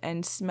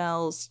and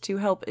smells to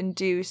help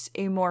induce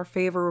a more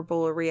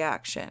favorable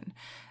reaction.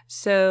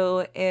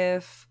 So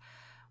if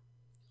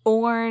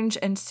orange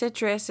and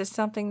citrus is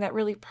something that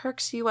really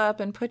perks you up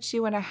and puts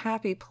you in a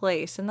happy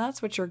place, and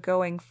that's what you're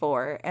going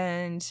for,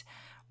 and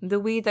the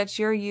weed that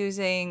you're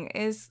using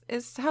is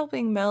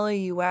helping mellow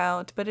you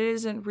out, but it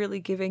isn't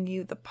really giving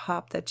you the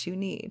pop that you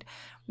need.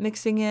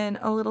 Mixing in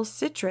a little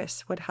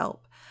citrus would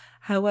help.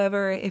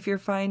 However, if you're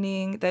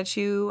finding that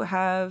you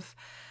have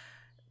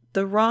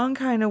the wrong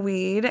kind of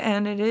weed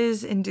and it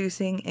is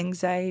inducing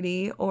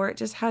anxiety, or it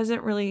just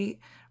hasn't really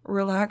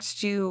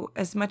relaxed you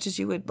as much as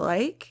you would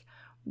like,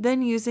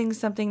 then using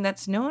something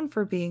that's known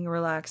for being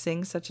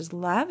relaxing, such as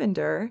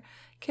lavender,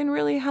 can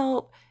really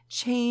help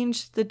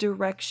change the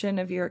direction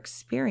of your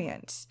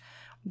experience.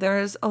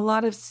 There's a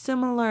lot of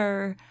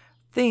similar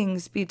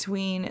things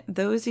between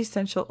those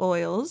essential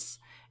oils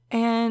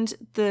and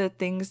the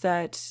things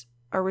that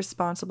are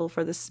responsible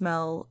for the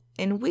smell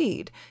in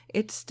weed.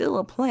 It's still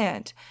a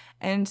plant.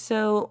 And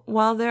so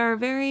while there are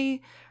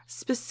very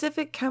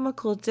specific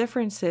chemical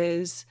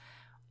differences,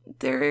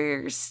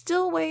 there's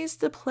still ways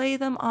to play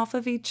them off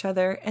of each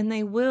other, and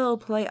they will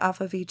play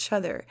off of each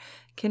other.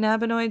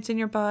 Cannabinoids in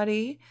your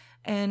body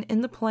and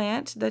in the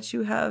plant that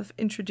you have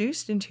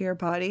introduced into your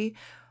body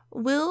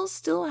will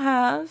still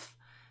have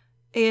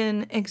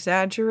an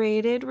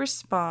exaggerated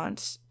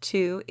response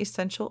to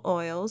essential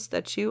oils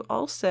that you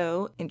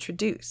also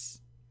introduce.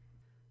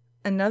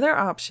 Another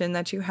option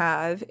that you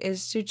have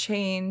is to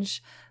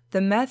change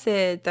the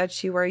method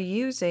that you are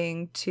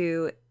using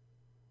to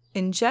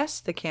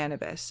ingest the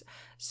cannabis.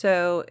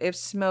 So if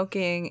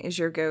smoking is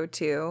your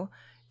go-to,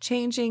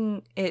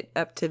 changing it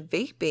up to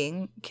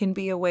vaping can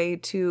be a way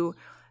to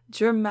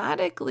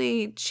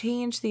dramatically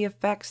change the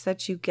effects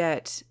that you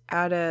get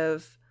out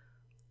of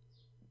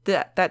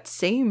that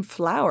same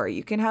flower.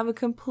 You can have a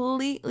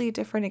completely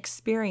different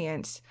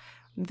experience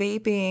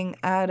vaping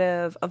out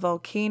of a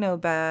volcano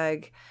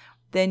bag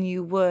than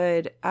you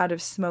would out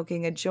of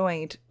smoking a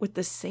joint with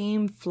the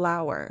same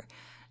flower.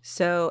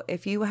 So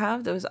if you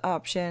have those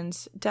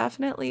options,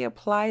 definitely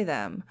apply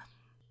them.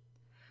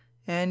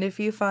 And if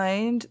you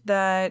find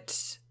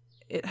that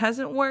it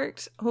hasn't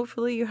worked,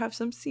 hopefully you have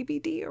some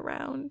CBD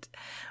around.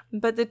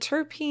 But the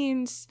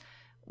terpenes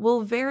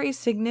will vary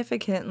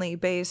significantly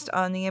based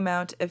on the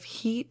amount of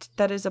heat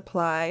that is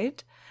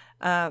applied,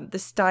 the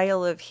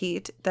style of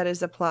heat that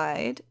is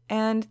applied,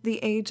 and the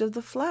age of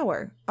the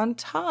flower, on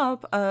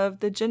top of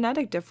the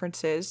genetic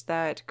differences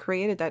that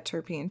created that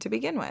terpene to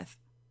begin with.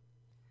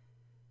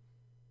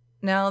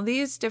 Now,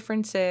 these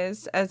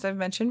differences, as I've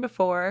mentioned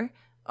before,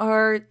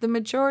 are the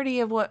majority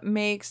of what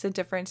makes the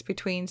difference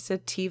between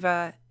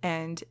sativa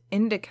and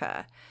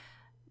indica.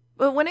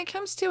 But when it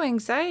comes to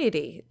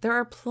anxiety, there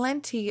are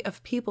plenty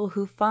of people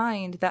who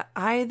find that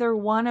either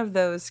one of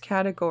those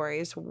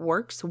categories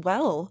works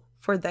well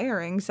for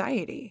their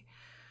anxiety.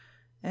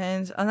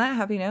 And on that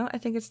happy note, I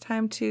think it's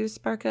time to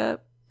spark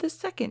up the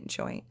second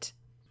joint.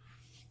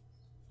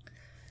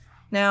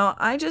 Now,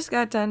 I just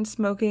got done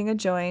smoking a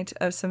joint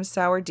of some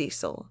sour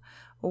diesel,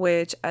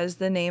 which, as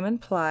the name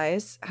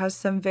implies, has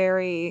some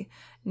very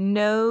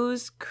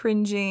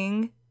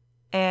nose-cringing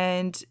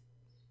and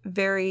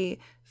very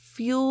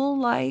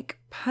fuel-like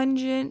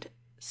pungent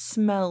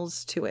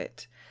smells to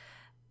it.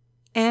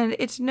 And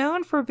it's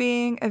known for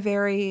being a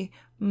very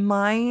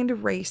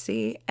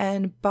mind-racy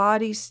and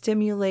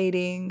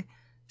body-stimulating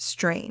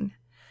strain.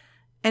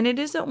 And it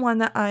isn't one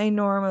that I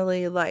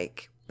normally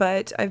like,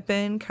 but I've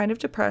been kind of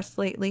depressed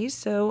lately,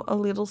 so a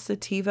little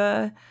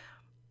sativa,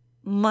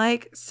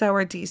 like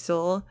sour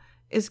diesel,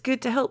 is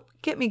good to help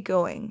get me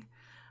going.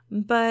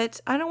 But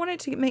I don't want it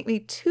to make me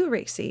too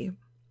racy.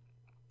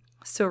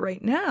 So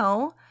right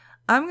now,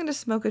 I'm going to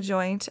smoke a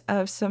joint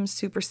of some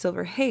Super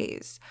Silver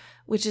Haze,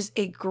 which is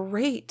a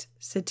great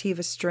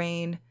sativa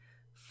strain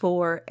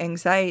for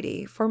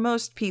anxiety for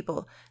most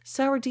people.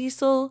 Sour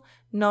diesel,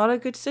 not a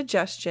good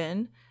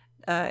suggestion.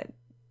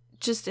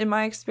 Just in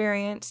my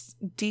experience,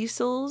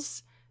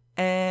 diesels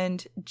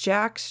and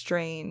jack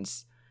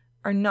strains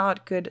are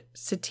not good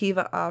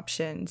sativa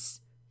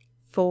options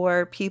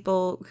for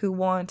people who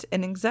want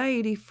an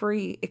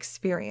anxiety-free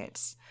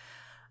experience.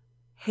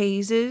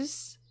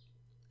 Hazes,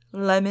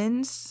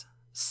 lemons,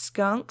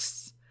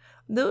 skunks,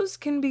 those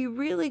can be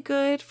really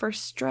good for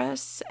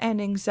stress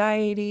and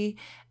anxiety,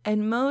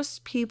 and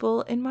most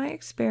people, in my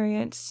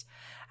experience,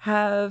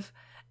 have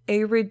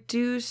a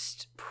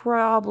reduced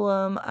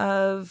problem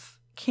of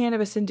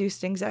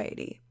cannabis-induced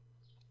anxiety.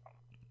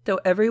 Though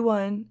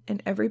everyone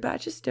and every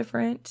batch is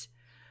different,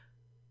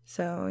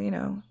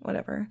 so,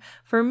 whatever.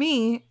 For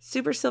me,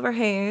 Super Silver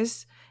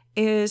Haze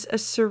is a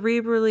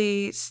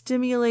cerebrally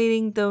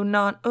stimulating, though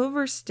not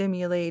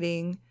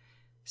overstimulating,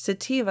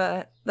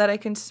 sativa that I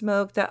can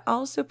smoke that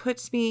also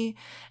puts me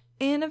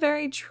in a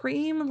very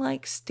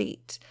dream-like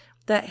state.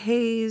 That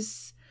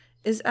haze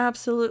is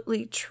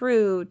absolutely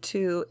true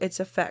to its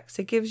effects.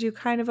 It gives you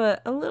kind of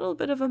a little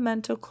bit of a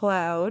mental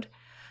cloud,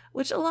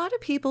 which a lot of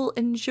people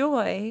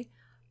enjoy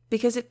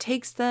because it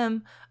takes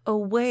them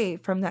away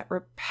from that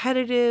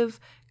repetitive,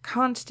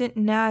 constant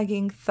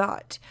nagging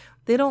thought.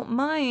 They don't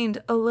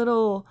mind a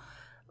little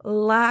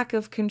lack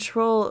of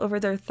control over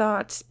their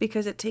thoughts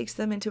because it takes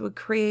them into a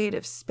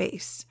creative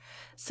space.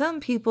 Some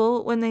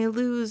people, when they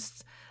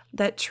lose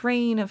that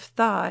train of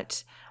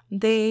thought,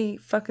 they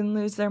fucking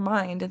lose their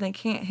mind and they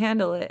can't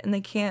handle it, and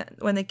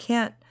when they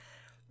can't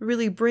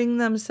really bring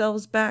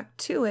themselves back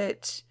to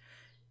it,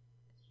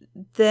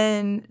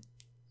 then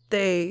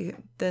they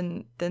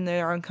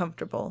are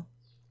uncomfortable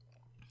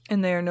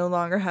and they are no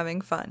longer having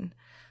fun.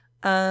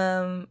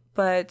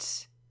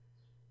 But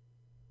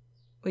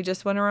we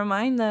just want to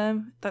remind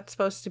them that's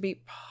supposed to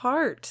be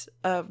part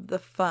of the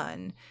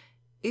fun,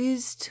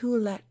 is to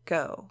let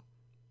go.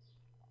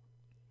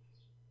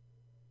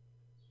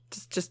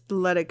 Just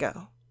let it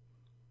go.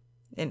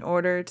 In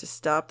order to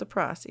stop the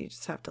process, you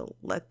just have to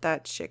let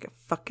that shit go.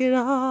 Fuck it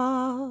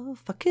all.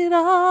 Fuck it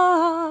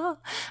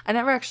all. I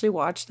never actually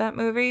watched that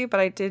movie, but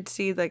I did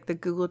see the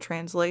Google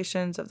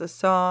translations of the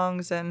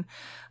songs, and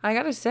I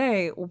gotta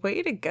say,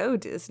 way to go,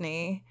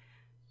 Disney.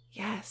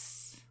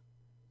 Yes.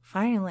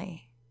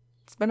 Finally.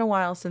 It's been a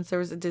while since there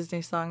was a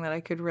Disney song that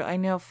I could I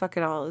know Fuck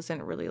It All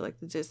isn't really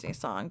like the Disney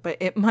song, but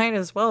it might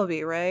as well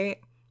be, right?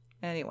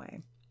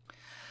 Anyway.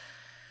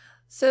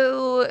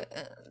 So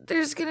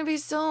there's going to be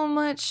so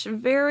much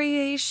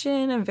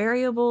variation and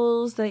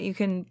variables that you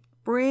can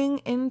bring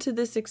into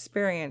this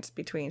experience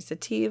between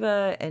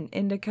sativa and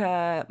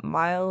indica,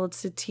 mild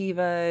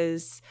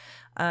sativas,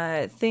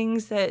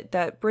 things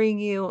that bring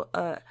you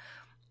a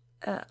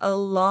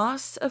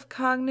loss of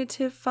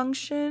cognitive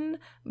function,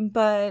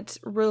 but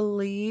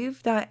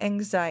relieve that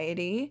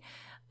anxiety.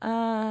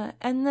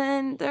 And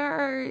then there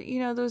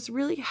are, those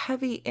really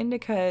heavy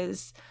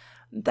indicas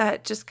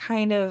that just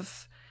kind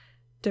of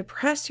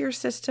depress your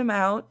system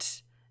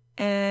out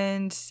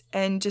and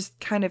just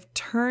kind of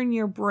turn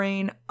your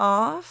brain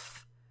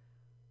off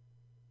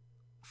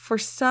for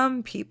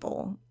some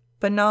people,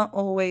 but not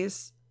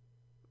always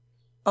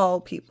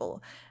all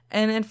people.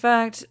 And in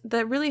fact,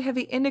 the really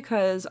heavy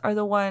indicas are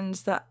the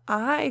ones that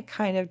I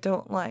kind of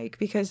don't like,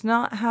 because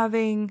not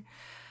having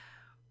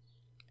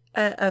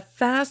a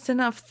fast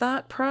enough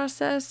thought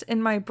process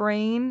in my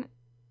brain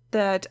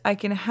that I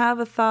can have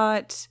a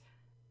thought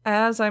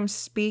as I'm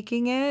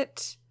speaking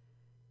it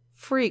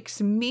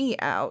freaks me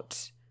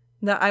out,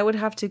 that I would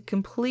have to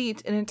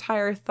complete an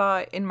entire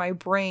thought in my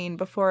brain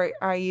before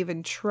I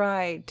even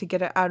tried to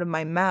get it out of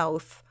my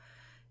mouth.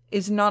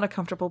 is not a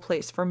comfortable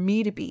place for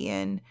me to be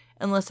in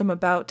unless I'm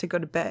about to go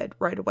to bed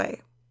right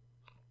away.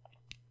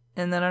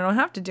 And then I don't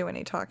have to do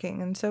any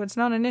talking, and so it's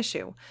not an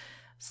issue.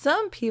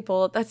 Some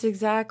people, that's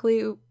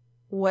exactly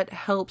what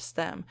helps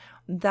them.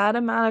 That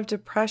amount of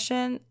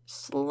depression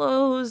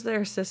slows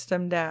their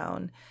system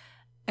down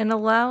and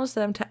allows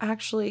them to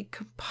actually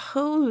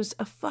compose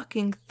a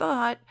fucking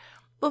thought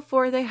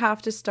before they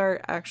have to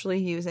start actually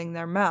using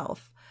their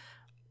mouth.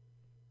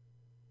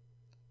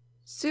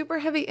 Super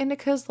heavy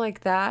indicas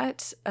like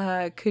that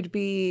could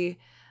be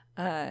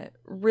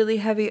really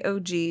heavy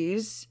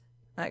OGs.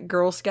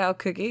 Girl Scout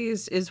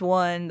cookies is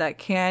one that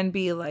can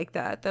be like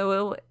that,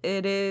 though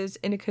it is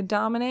indica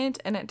dominant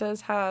and it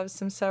does have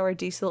some sour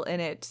diesel in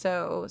it.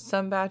 So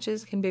some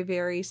batches can be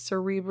very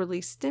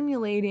cerebrally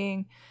stimulating,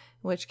 in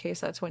which case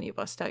that's when you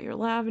bust out your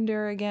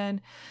lavender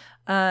again.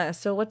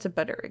 So what's a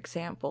better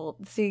example?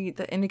 See,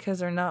 the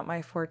indicas are not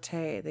my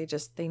forte.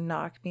 They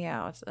knock me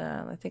out.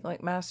 I think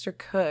like Master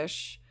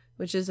Kush,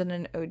 which isn't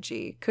an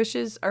OG.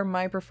 Kushes are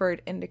my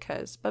preferred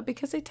indicas, but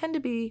because they tend to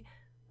be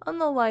on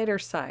the lighter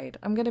side,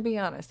 I'm going to be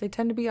honest, they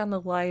tend to be on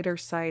the lighter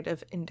side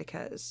of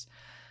indicas.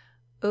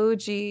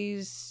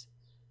 OGs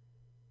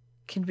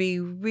can be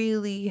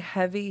really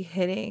heavy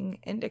hitting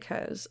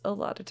indicas a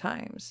lot of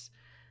times.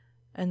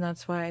 And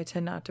that's why I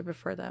tend not to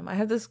prefer them. I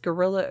have this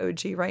Gorilla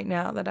OG right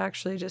now that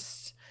actually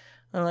just,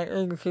 I'm like,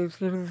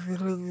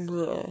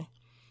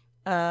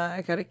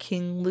 I got a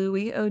King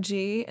Louis OG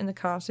in the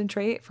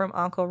concentrate from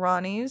Uncle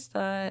Ronnie's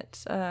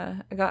that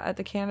I got at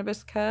the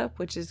Cannabis Cup,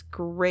 which is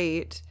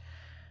great.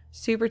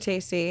 Super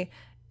tasty.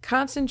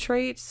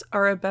 Concentrates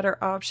are a better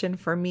option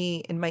for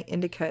me in my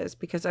indicas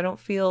because I don't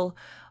feel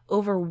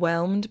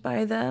overwhelmed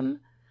by them.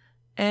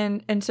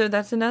 And so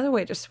that's another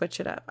way to switch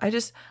it up.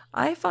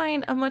 I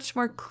find a much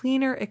more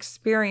cleaner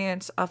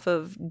experience off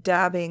of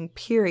dabbing,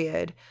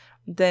 period,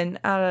 than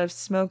out of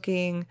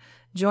smoking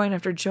joint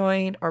after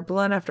joint or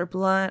blunt after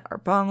blunt or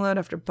bong load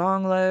after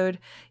bong load.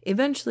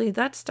 Eventually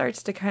that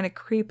starts to kind of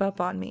creep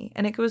up on me.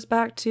 And it goes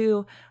back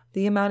to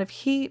the amount of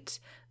heat,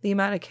 the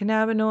amount of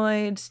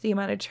cannabinoids, the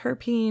amount of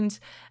terpenes,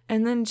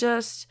 and then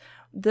just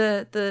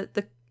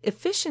the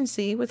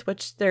efficiency with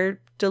which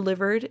they're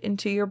delivered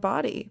into your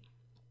body.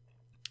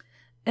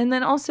 And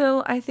then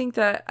also, I think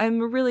that I'm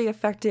really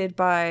affected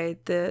by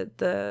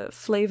the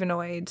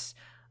flavonoids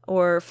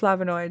or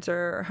flavonoids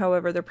or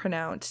however they're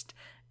pronounced.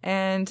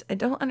 And I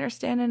don't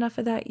understand enough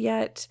of that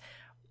yet.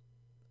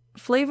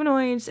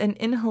 Flavonoids and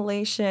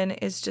inhalation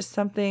is just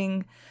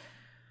something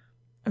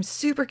I'm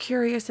super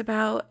curious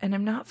about and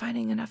I'm not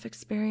finding enough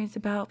experience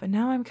about. But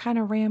now I'm kind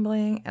of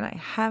rambling and I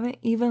haven't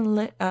even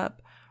lit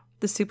up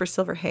the Super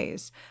Silver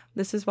Haze.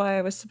 This is why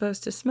I was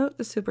supposed to smoke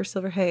the Super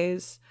Silver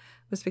Haze,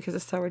 was because the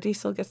sour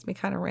diesel gets me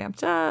kind of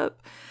ramped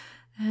up.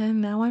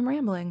 And now I'm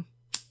rambling.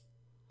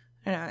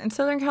 I know, in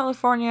Southern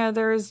California,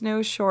 there is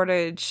no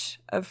shortage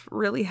of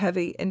really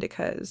heavy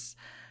indicas.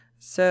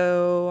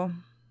 So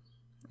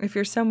if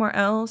you're somewhere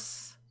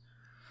else,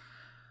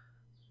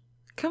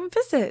 come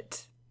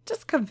visit.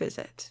 Just come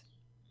visit.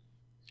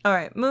 All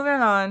right, moving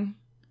on.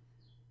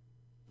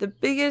 The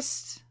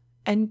biggest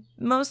and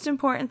most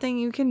important thing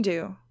you can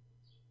do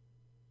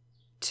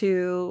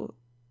to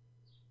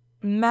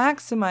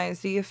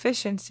maximize the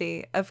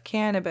efficiency of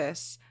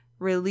cannabis,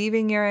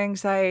 relieving your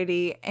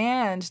anxiety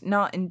and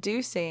not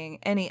inducing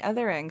any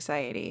other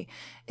anxiety,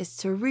 is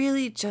to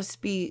really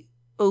just be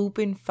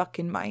open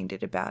fucking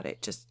minded about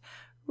it. Just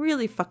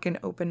really fucking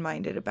open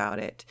minded about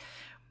it.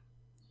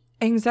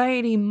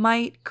 Anxiety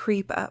might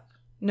creep up.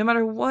 No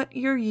matter what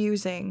you're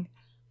using,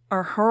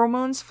 our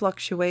hormones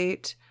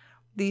fluctuate,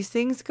 these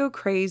things go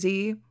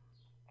crazy,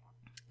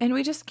 and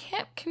we just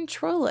can't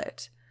control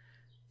it.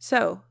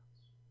 So,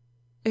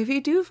 if you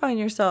do find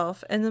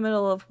yourself in the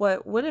middle of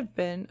what would have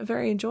been a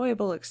very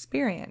enjoyable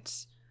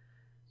experience,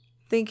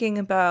 thinking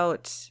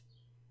about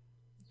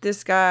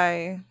this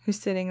guy who's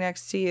sitting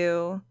next to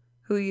you,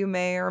 who you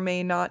may or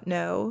may not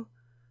know,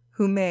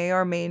 who may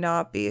or may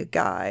not be a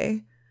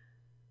guy,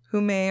 who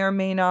may or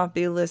may not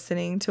be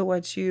listening to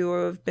what you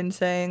have been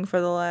saying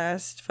for the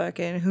last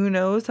fucking who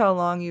knows how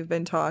long you've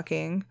been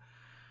talking,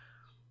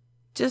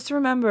 just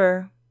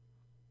remember,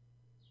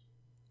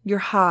 you're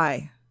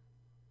high.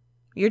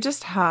 You're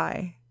just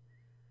high.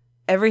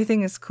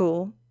 Everything is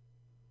cool.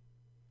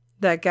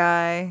 That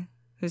guy,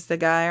 who's the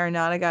guy or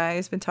not a guy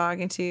who's been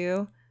talking to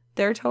you,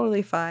 they're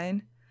totally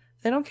fine.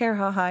 They don't care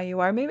how high you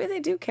are. Maybe they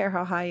do care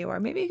how high you are.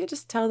 Maybe you could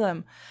just tell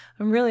them,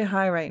 I'm really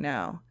high right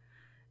now.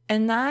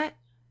 And that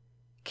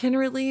can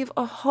relieve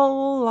a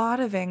whole lot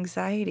of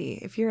anxiety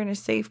if you're in a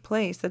safe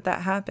place that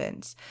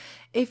happens.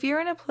 If you're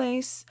in a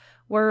place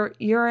where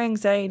your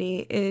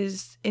anxiety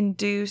is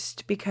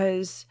induced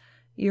because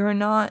you're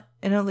not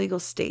in a legal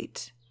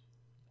state,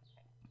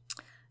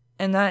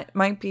 and that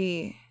might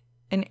be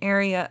an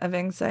area of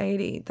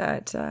anxiety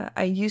that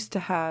I used to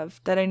have,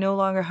 that I no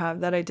longer have,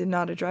 that I did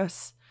not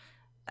address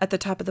at the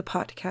top of the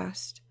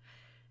podcast,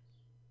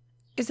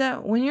 is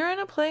that when you're in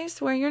a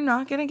place where you're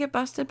not going to get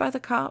busted by the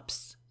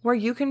cops, where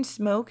you can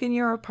smoke in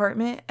your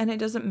apartment and it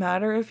doesn't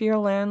matter if your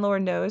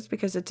landlord knows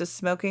because it's a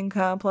smoking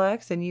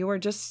complex and you are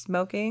just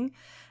smoking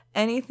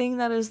anything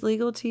that is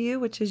legal to you,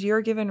 which is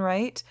your given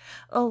right,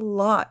 a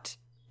lot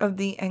of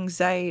the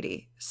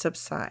anxiety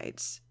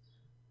subsides.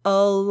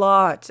 A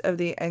lot of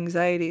the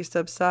anxiety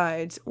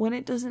subsides when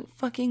it doesn't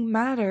fucking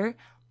matter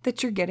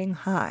that you're getting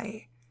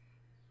high.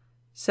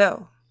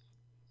 So,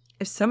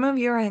 if some of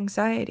your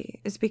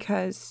anxiety is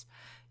because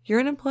you're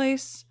in a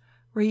place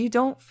where you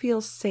don't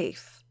feel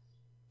safe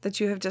that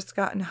you have just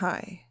gotten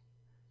high,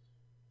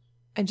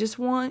 I just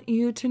want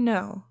you to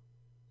know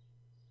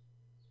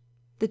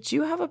that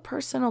you have a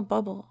personal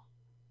bubble,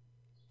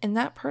 and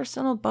that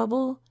personal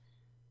bubble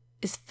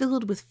is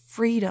filled with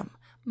freedom,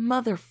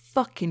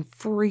 motherfucking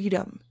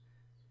freedom,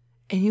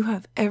 and you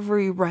have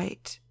every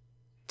right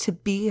to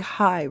be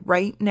high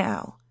right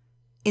now,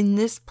 in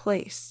this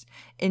place,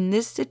 in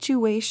this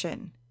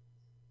situation.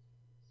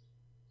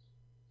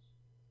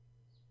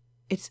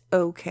 It's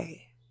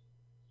okay.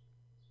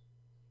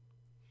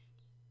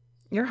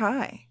 You're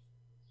high.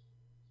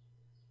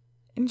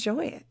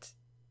 Enjoy it.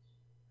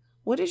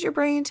 What is your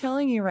brain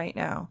telling you right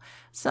now?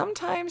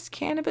 Sometimes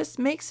cannabis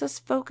makes us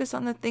focus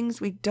on the things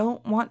we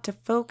don't want to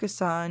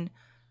focus on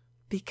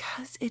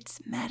because it's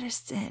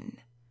medicine.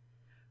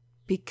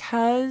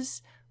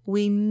 Because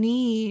we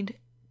need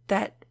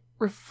that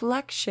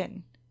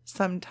reflection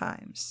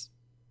sometimes.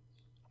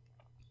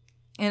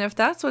 And if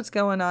that's what's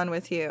going on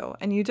with you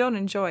and you don't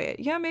enjoy it,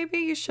 yeah, maybe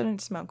you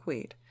shouldn't smoke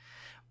weed.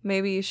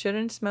 Maybe you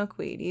shouldn't smoke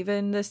weed.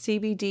 Even the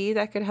CBD,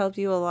 that could help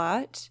you a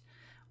lot.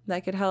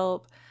 That could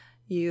help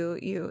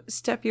you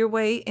step your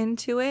way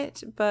into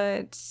it.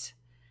 But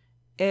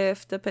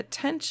if the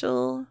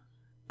potential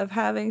of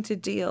having to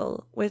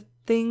deal with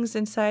things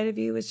inside of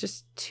you is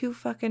just too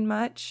fucking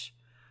much,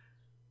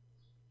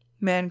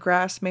 man,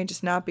 grass may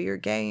just not be your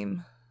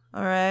game.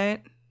 All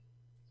right?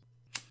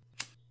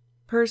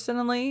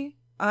 Personally,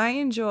 I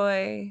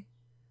enjoy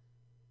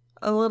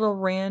a little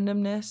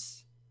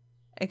randomness,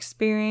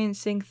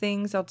 experiencing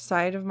things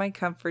outside of my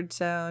comfort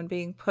zone,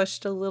 being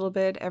pushed a little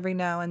bit every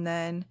now and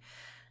then.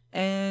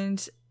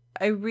 And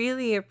I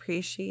really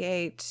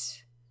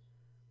appreciate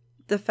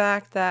the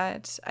fact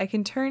that I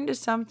can turn to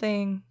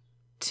something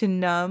to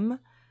numb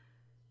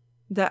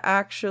that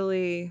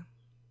actually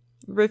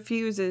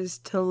refuses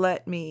to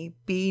let me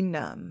be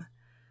numb.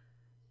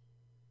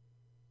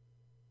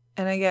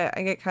 And I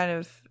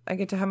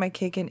get to have my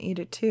cake and eat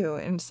it too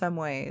in some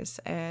ways.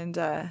 And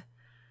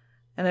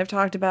I've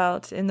talked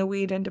about in the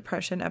weed and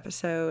depression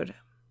episode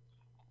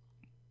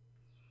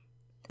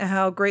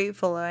how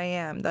grateful I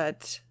am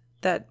that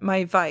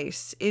my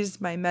vice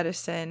is my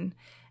medicine,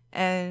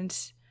 and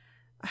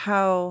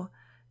how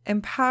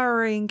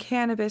empowering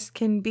cannabis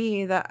can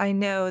be, that I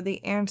know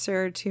the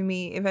answer to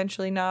me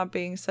eventually not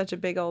being such a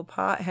big old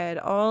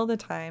pothead all the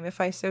time, if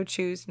I so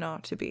choose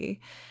not to be,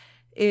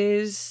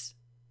 is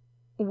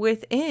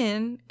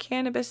within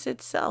cannabis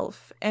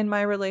itself and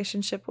my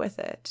relationship with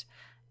it.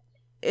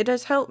 It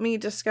has helped me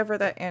discover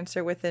that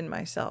answer within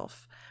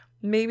myself.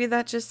 Maybe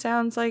that just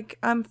sounds like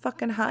I'm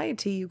fucking high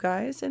to you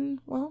guys, and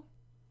well,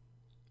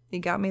 you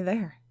got me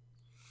there.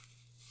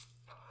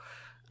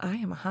 I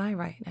am high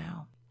right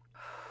now.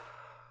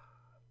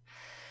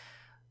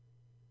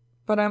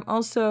 But I'm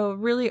also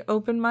really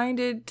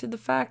open-minded to the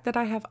fact that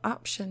I have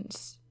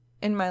options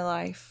in my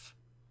life.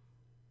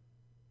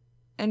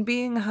 And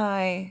being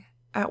high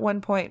at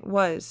one point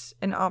was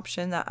an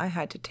option that I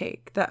had to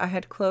take, that I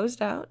had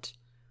closed out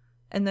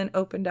and then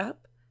opened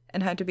up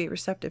and had to be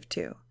receptive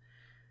to.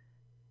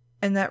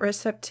 And that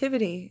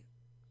receptivity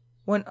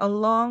went a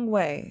long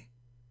way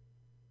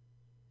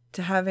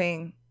to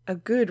having a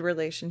good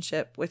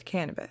relationship with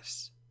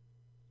cannabis.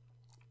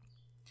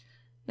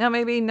 Now,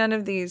 maybe none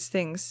of these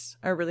things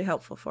are really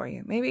helpful for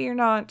you. Maybe you're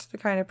not the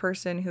kind of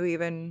person who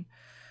even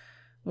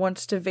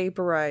wants to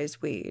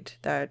vaporize weed,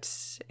 that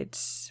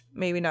it's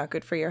maybe not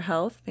good for your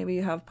health. Maybe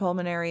you have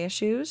pulmonary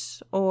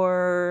issues,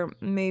 or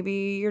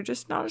maybe you're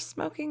just not a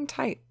smoking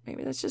type.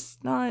 Maybe that's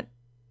just not,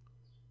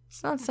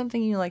 it's not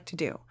something you like to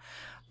do.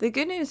 The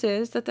good news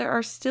is that there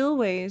are still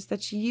ways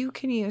that you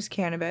can use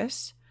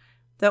cannabis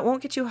that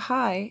won't get you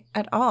high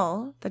at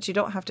all, that you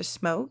don't have to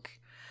smoke.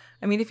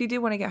 I mean, if you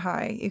do want to get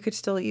high, you could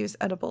still use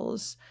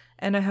edibles.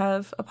 And I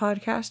have a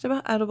podcast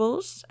about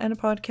edibles and a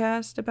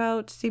podcast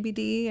about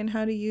CBD and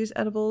how to use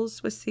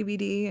edibles with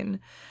CBD and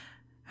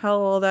how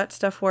all that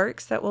stuff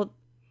works. That will,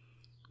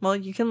 well,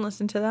 you can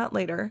listen to that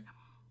later.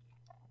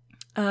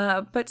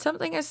 But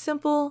something as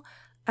simple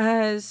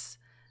as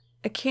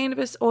a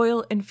cannabis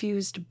oil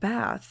infused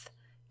bath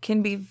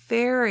can be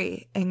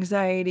very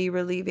anxiety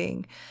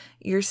relieving.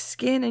 Your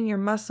skin and your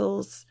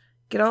muscles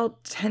get all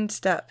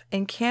tensed up,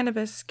 and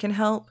cannabis can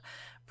help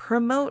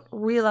promote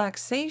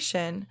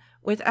relaxation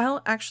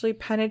without actually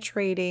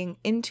penetrating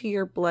into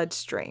your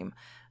bloodstream.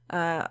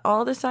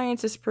 All the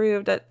science has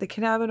proved that the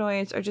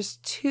cannabinoids are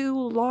just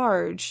too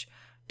large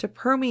to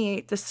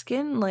permeate the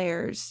skin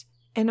layers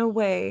in a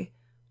way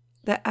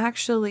that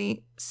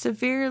actually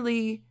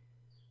severely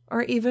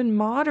or even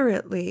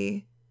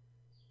moderately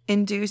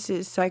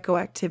induces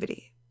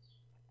psychoactivity.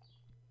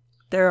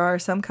 There are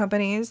some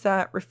companies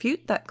that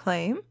refute that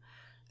claim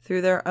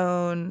through their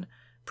own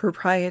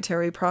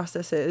proprietary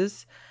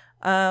processes.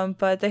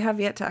 but they have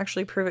yet to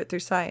actually prove it through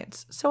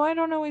science. So I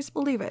don't always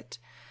believe it.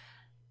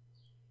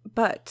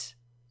 But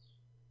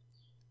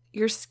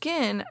your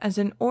skin as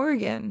an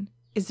organ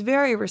is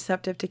very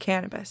receptive to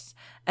cannabis.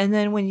 And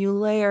then when you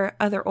layer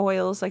other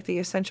oils like the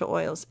essential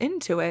oils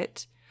into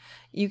it,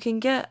 you can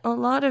get a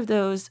lot of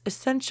those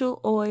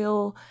essential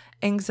oil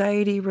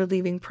anxiety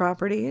relieving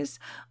properties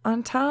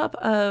on top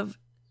of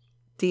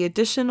the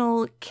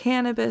additional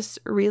cannabis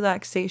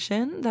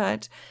relaxation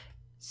that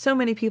so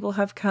many people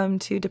have come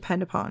to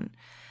depend upon.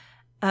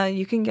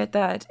 You can get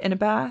that in a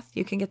bath.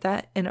 You can get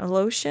that in a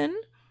lotion.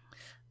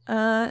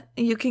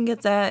 You can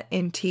get that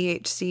in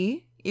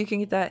THC. You can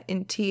get that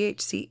in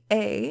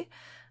THCA.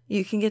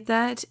 You can get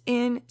that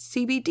in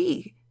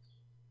CBD.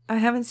 I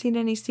haven't seen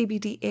any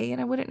CBDA, and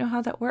I wouldn't know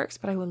how that works,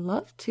 but I would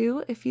love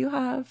to. If you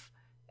have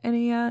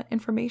any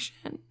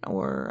information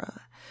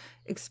or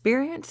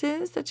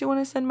experiences that you want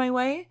to send my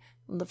way,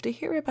 I'd love to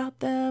hear about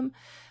them.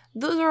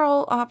 Those are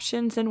all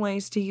options and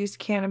ways to use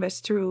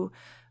cannabis to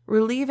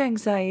relieve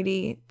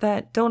anxiety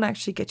that don't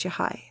actually get you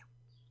high.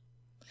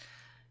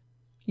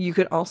 You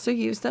could also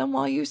use them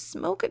while you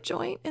smoke a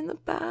joint in the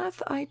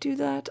bath. I do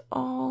that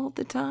all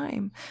the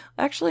time.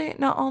 Actually,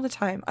 not all the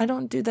time. I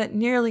don't do that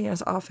nearly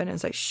as often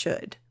as I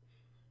should.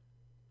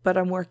 But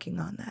I'm working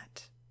on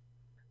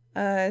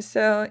that.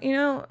 So,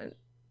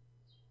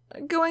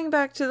 going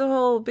back to the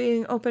whole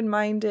being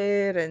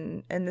open-minded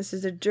and this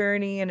is a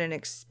journey and an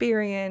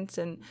experience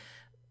and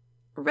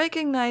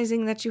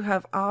recognizing that you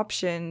have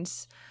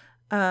options.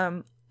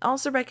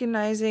 Also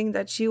recognizing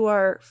that you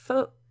are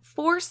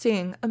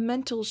forcing a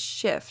mental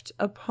shift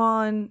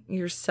upon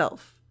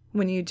yourself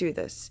when you do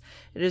this.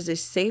 It is a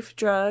safe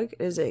drug.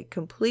 It is a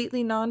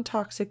completely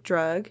non-toxic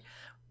drug,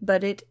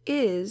 but it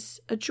is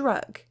a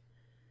drug.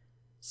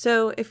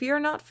 So if you're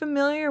not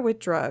familiar with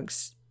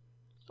drugs,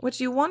 what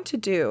you want to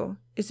do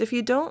is if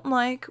you don't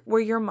like where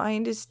your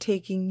mind is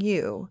taking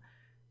you,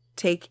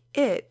 take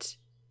it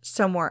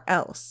somewhere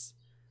else.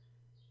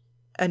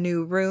 A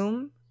new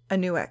room, a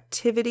new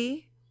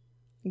activity.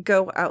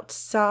 Go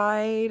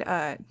outside,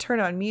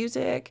 turn on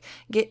music,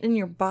 get in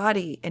your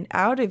body and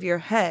out of your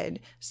head,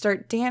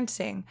 start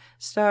dancing,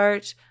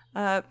 start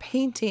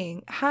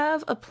painting,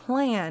 have a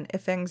plan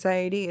if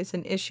anxiety is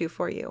an issue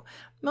for you.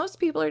 Most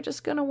people are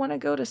just going to want to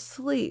go to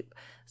sleep.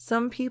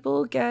 Some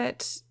people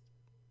get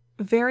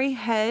very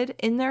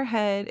in their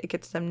head, it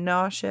gets them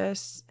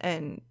nauseous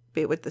and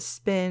with the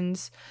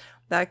spins.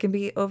 That can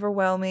be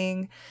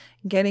overwhelming.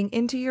 Getting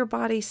into your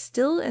body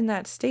still in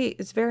that state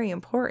is very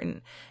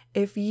important.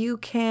 If you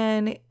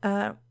can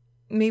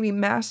maybe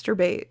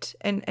masturbate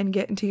and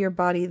get into your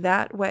body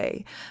that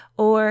way,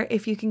 or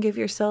if you can give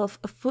yourself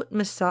a foot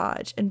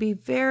massage and be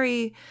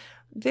very,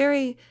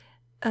 very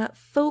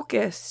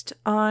focused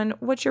on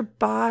what your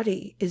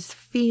body is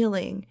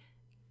feeling,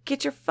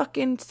 get your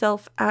fucking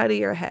self out of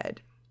your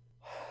head.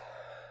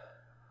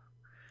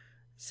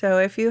 So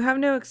if you have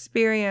no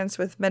experience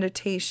with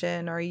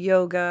meditation or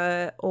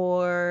yoga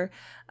or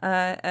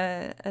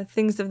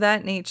things of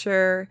that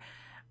nature,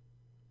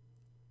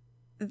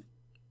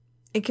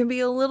 it can be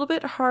a little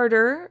bit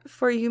harder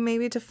for you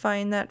maybe to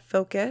find that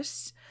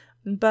focus,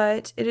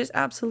 but it is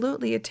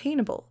absolutely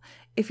attainable.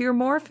 If you're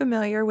more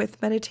familiar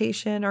with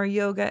meditation or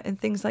yoga and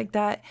things like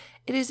that,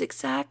 it is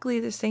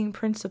exactly the same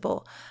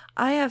principle.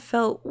 I have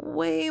felt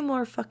way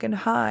more fucking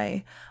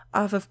high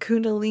off of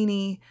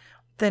Kundalini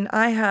than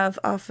I have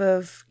off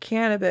of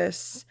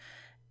cannabis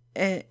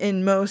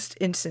in most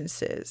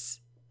instances.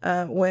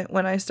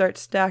 When I start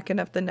stacking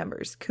up the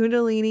numbers,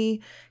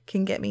 Kundalini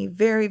can get me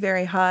very,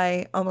 very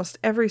high almost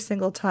every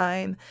single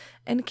time,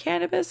 and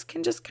cannabis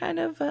can just kind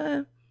of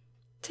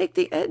take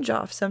the edge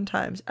off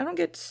sometimes. I don't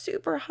get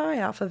super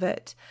high off of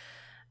it,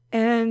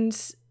 and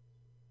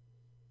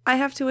I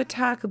have to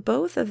attack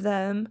both of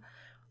them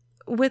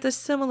with a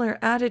similar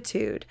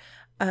attitude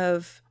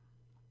of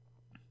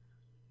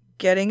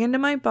getting into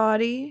my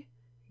body,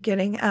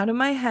 getting out of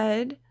my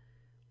head,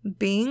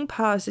 being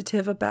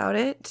positive about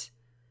it,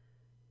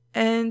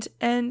 and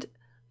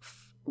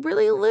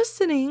really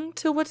listening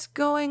to what's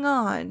going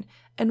on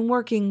and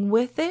working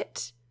with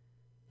it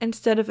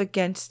instead of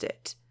against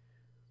it.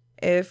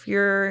 If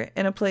you're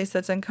in a place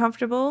that's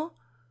uncomfortable,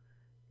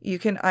 you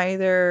can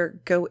either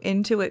go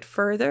into it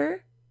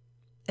further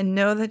and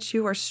know that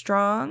you are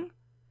strong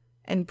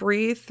and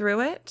breathe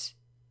through it,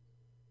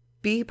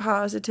 be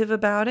positive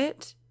about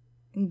it,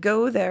 and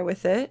go there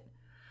with it,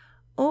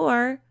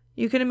 or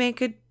you can make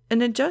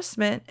an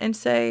adjustment and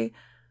say,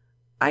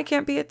 I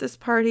can't be at this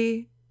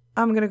party,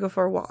 I'm going to go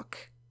for a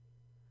walk.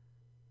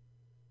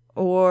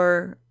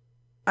 Or,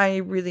 I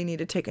really need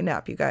to take a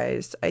nap, you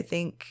guys. I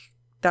think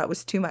that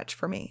was too much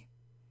for me.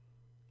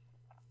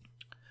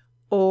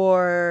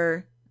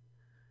 Or,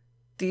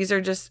 these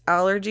are just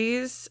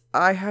allergies.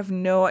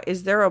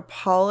 Is there a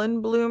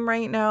pollen bloom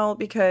right now?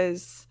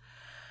 Because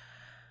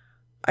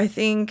I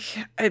think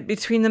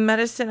between the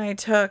medicine I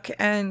took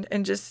and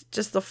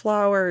just the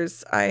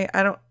flowers, I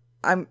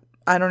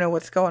don't know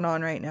what's going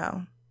on right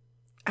now.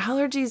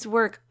 Allergies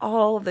work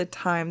all the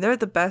time. They're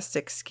the best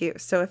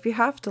excuse. So if you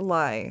have to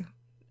lie,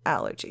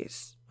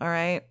 allergies, all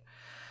right?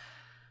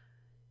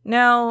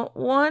 Now,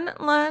 one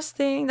last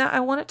thing that I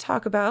want to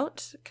talk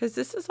about, because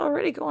this is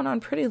already going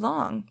on pretty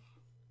long,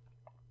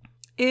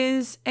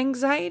 is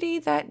anxiety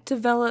that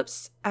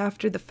develops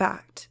after the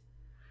fact.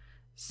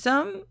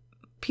 Some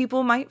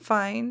people might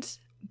find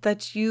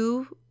that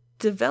you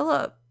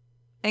develop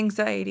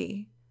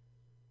anxiety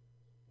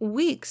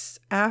weeks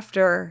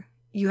after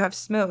you have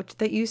smoked,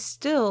 that you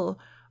still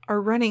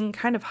are running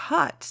kind of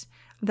hot,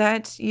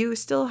 that you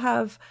still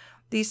have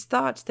these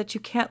thoughts that you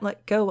can't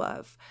let go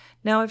of.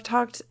 Now, I've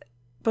talked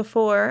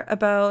before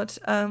about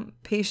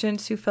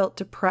patients who felt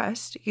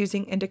depressed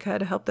using indica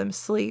to help them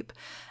sleep,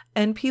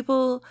 and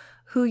people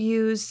who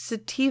use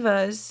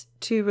sativas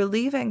to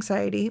relieve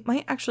anxiety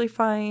might actually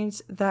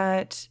find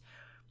that,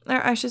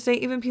 or I should say,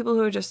 even people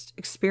who have just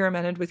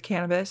experimented with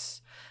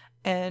cannabis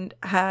and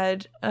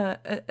had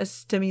a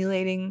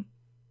stimulating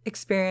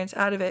experience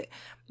out of it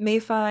may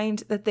find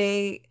that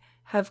they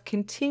have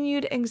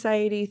continued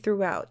anxiety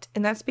throughout.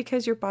 And that's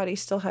because your body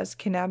still has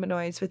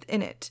cannabinoids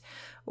within it.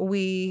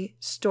 We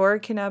store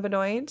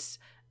cannabinoids,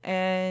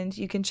 and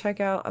you can check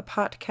out a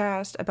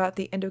podcast about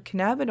the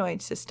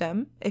endocannabinoid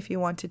system if you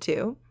wanted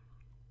to.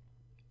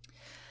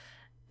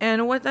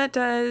 And what that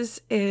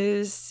does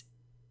is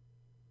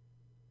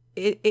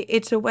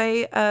it's a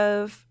way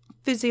of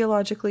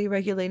physiologically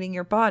regulating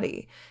your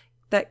body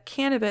that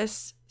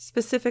cannabis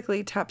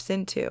specifically taps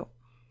into.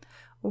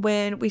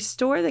 When we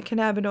store the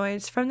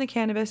cannabinoids from the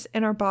cannabis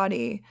in our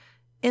body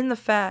in the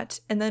fat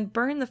and then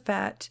burn the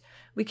fat,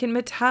 we can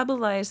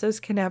metabolize those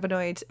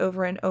cannabinoids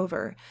over and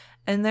over.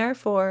 And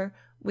therefore,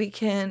 we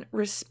can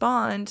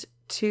respond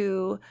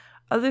to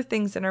other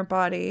things in our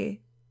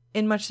body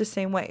in much the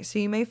same way. So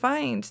you may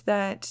find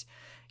that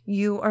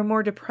you are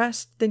more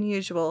depressed than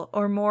usual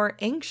or more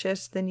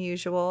anxious than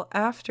usual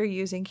after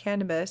using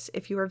cannabis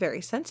if you are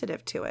very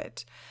sensitive to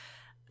it.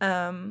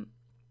 And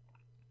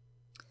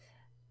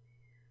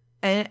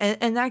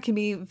that can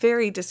be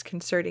very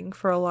disconcerting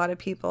for a lot of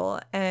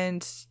people,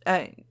 and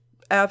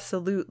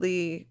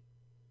absolutely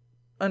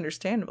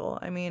understandable.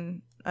 I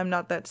mean, I'm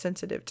not that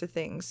sensitive to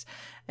things.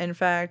 In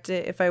fact,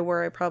 if I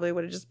were, I probably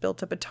would have just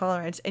built up a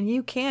tolerance. And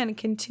you can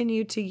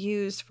continue to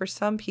use for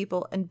some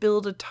people and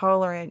build a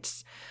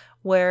tolerance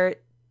where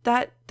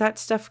that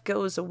stuff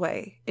goes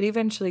away. It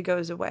eventually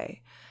goes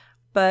away.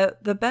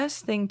 But the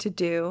best thing to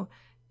do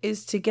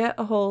is to get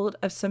a hold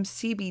of some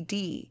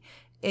CBD.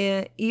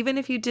 Even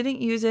if you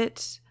didn't use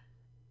it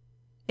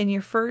in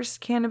your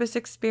first cannabis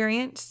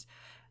experience,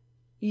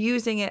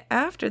 using it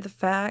after the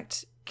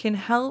fact can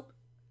help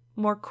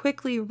more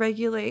quickly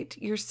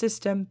regulate your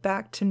system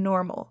back to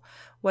normal.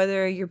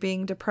 Whether you're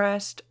being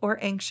depressed or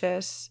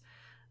anxious,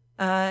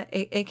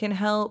 it can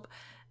help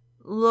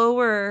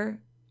lower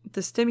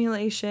the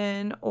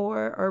stimulation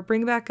or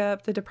bring back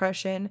up the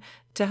depression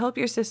to help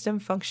your system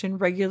function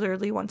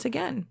regularly once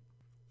again.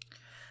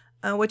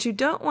 What you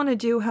don't want to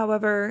do,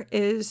 however,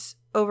 is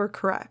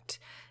overcorrect.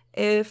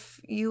 If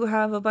you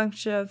have a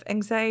bunch of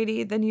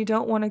anxiety, then you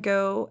don't want to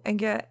go and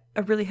get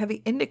a really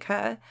heavy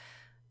indica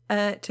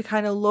to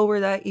kind of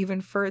lower that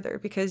even further,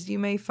 because you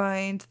may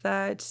find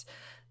that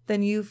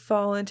then you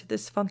fall into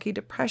this funky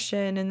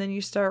depression and then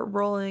you start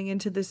rolling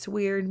into this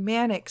weird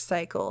manic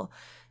cycle.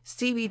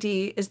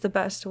 CBD is the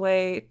best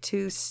way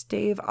to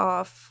stave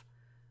off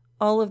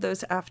all of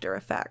those after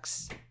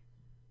effects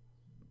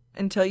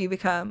until you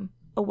become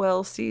a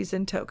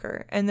well-seasoned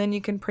toker, and then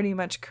you can pretty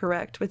much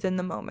correct within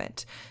the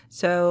moment.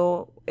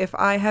 So if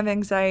I have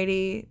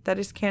anxiety that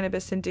is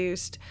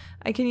cannabis-induced,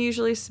 I can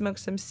usually smoke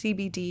some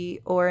CBD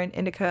or an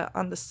indica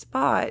on the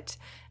spot,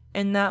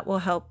 and that will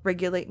help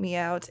regulate me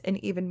out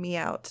and even me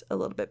out a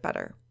little bit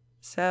better.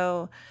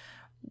 So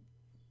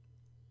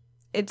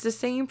it's the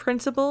same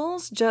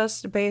principles,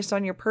 just based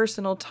on your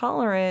personal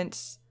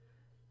tolerance,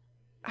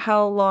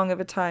 how long of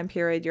a time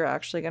period you're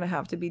actually going to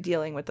have to be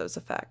dealing with those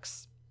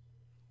effects.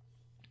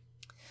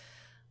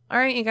 All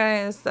right, you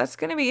guys, that's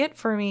going to be it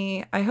for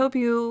me. I hope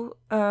you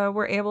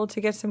were able to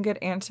get some good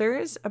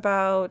answers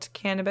about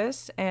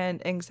cannabis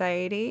and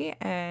anxiety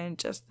and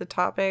just the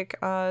topic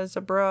as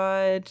a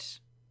broad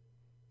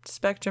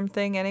spectrum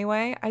thing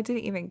anyway. I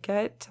didn't even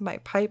get to my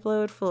pipe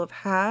load full of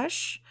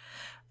hash.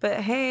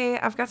 But hey,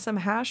 I've got some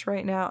hash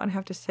right now, and I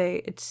have to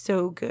say it's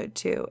so good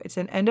too. It's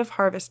an end of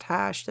harvest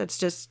hash that's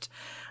just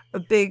a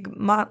big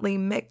motley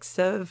mix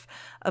of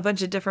a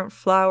bunch of different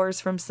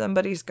flowers from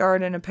somebody's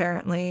garden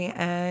apparently,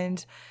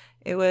 and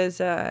it was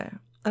I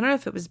don't know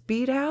if it was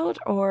beat out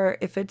or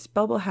if it's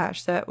bubble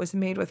hash that was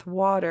made with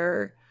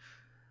water.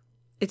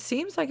 It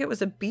seems like it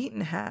was a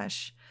beaten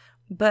hash,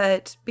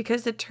 but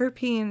because the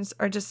terpenes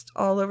are just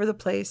all over the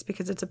place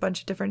because it's a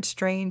bunch of different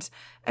strains,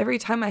 every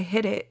time I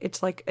hit it,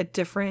 it's like a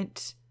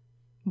different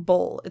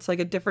bowl. It's like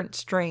a different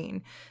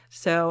strain.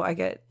 So I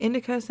get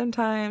indica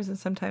sometimes, and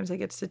sometimes I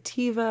get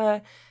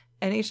sativa,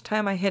 and each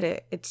time I hit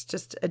it, it's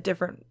just a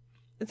different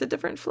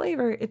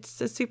flavor.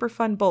 It's a super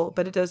fun bowl,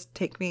 but it does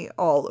take me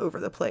all over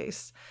the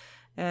place.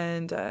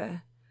 And I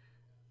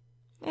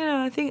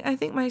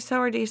think my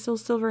sour diesel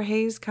silver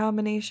haze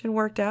combination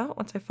worked out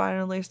once I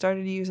finally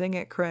started using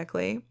it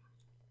correctly.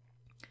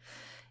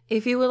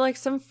 If you would like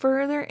some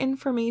further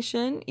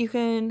information, you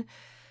can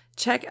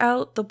check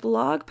out the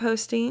blog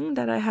posting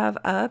that I have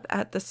up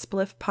at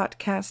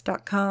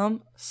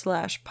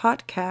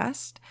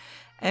thespliffpodcast.com/podcast.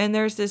 And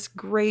there's this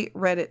great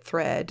Reddit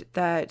thread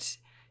that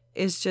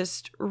is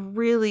just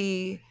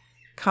really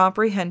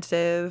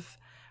comprehensive,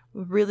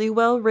 really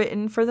well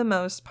written for the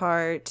most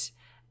part,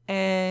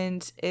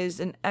 and is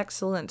an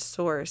excellent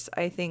source,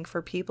 I think,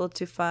 for people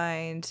to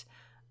find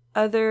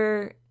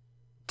other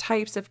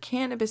types of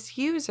cannabis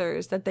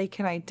users that they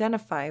can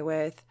identify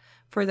with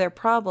for their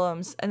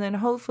problems. And then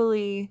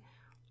hopefully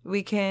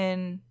we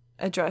can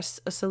address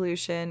a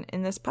solution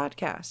in this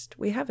podcast.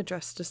 We have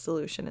addressed a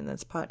solution in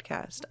this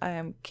podcast. I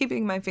am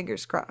keeping my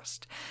fingers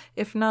crossed.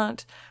 If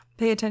not,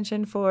 pay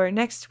attention for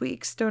next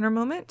week's Stoner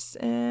Moments,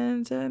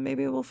 and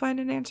maybe we'll find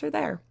an answer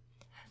there.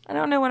 I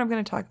don't know what I'm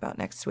going to talk about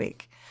next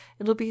week.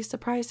 It'll be a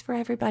surprise for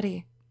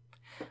everybody.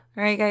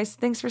 All right, guys.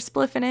 Thanks for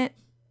spliffing it.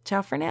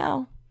 Ciao for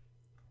now.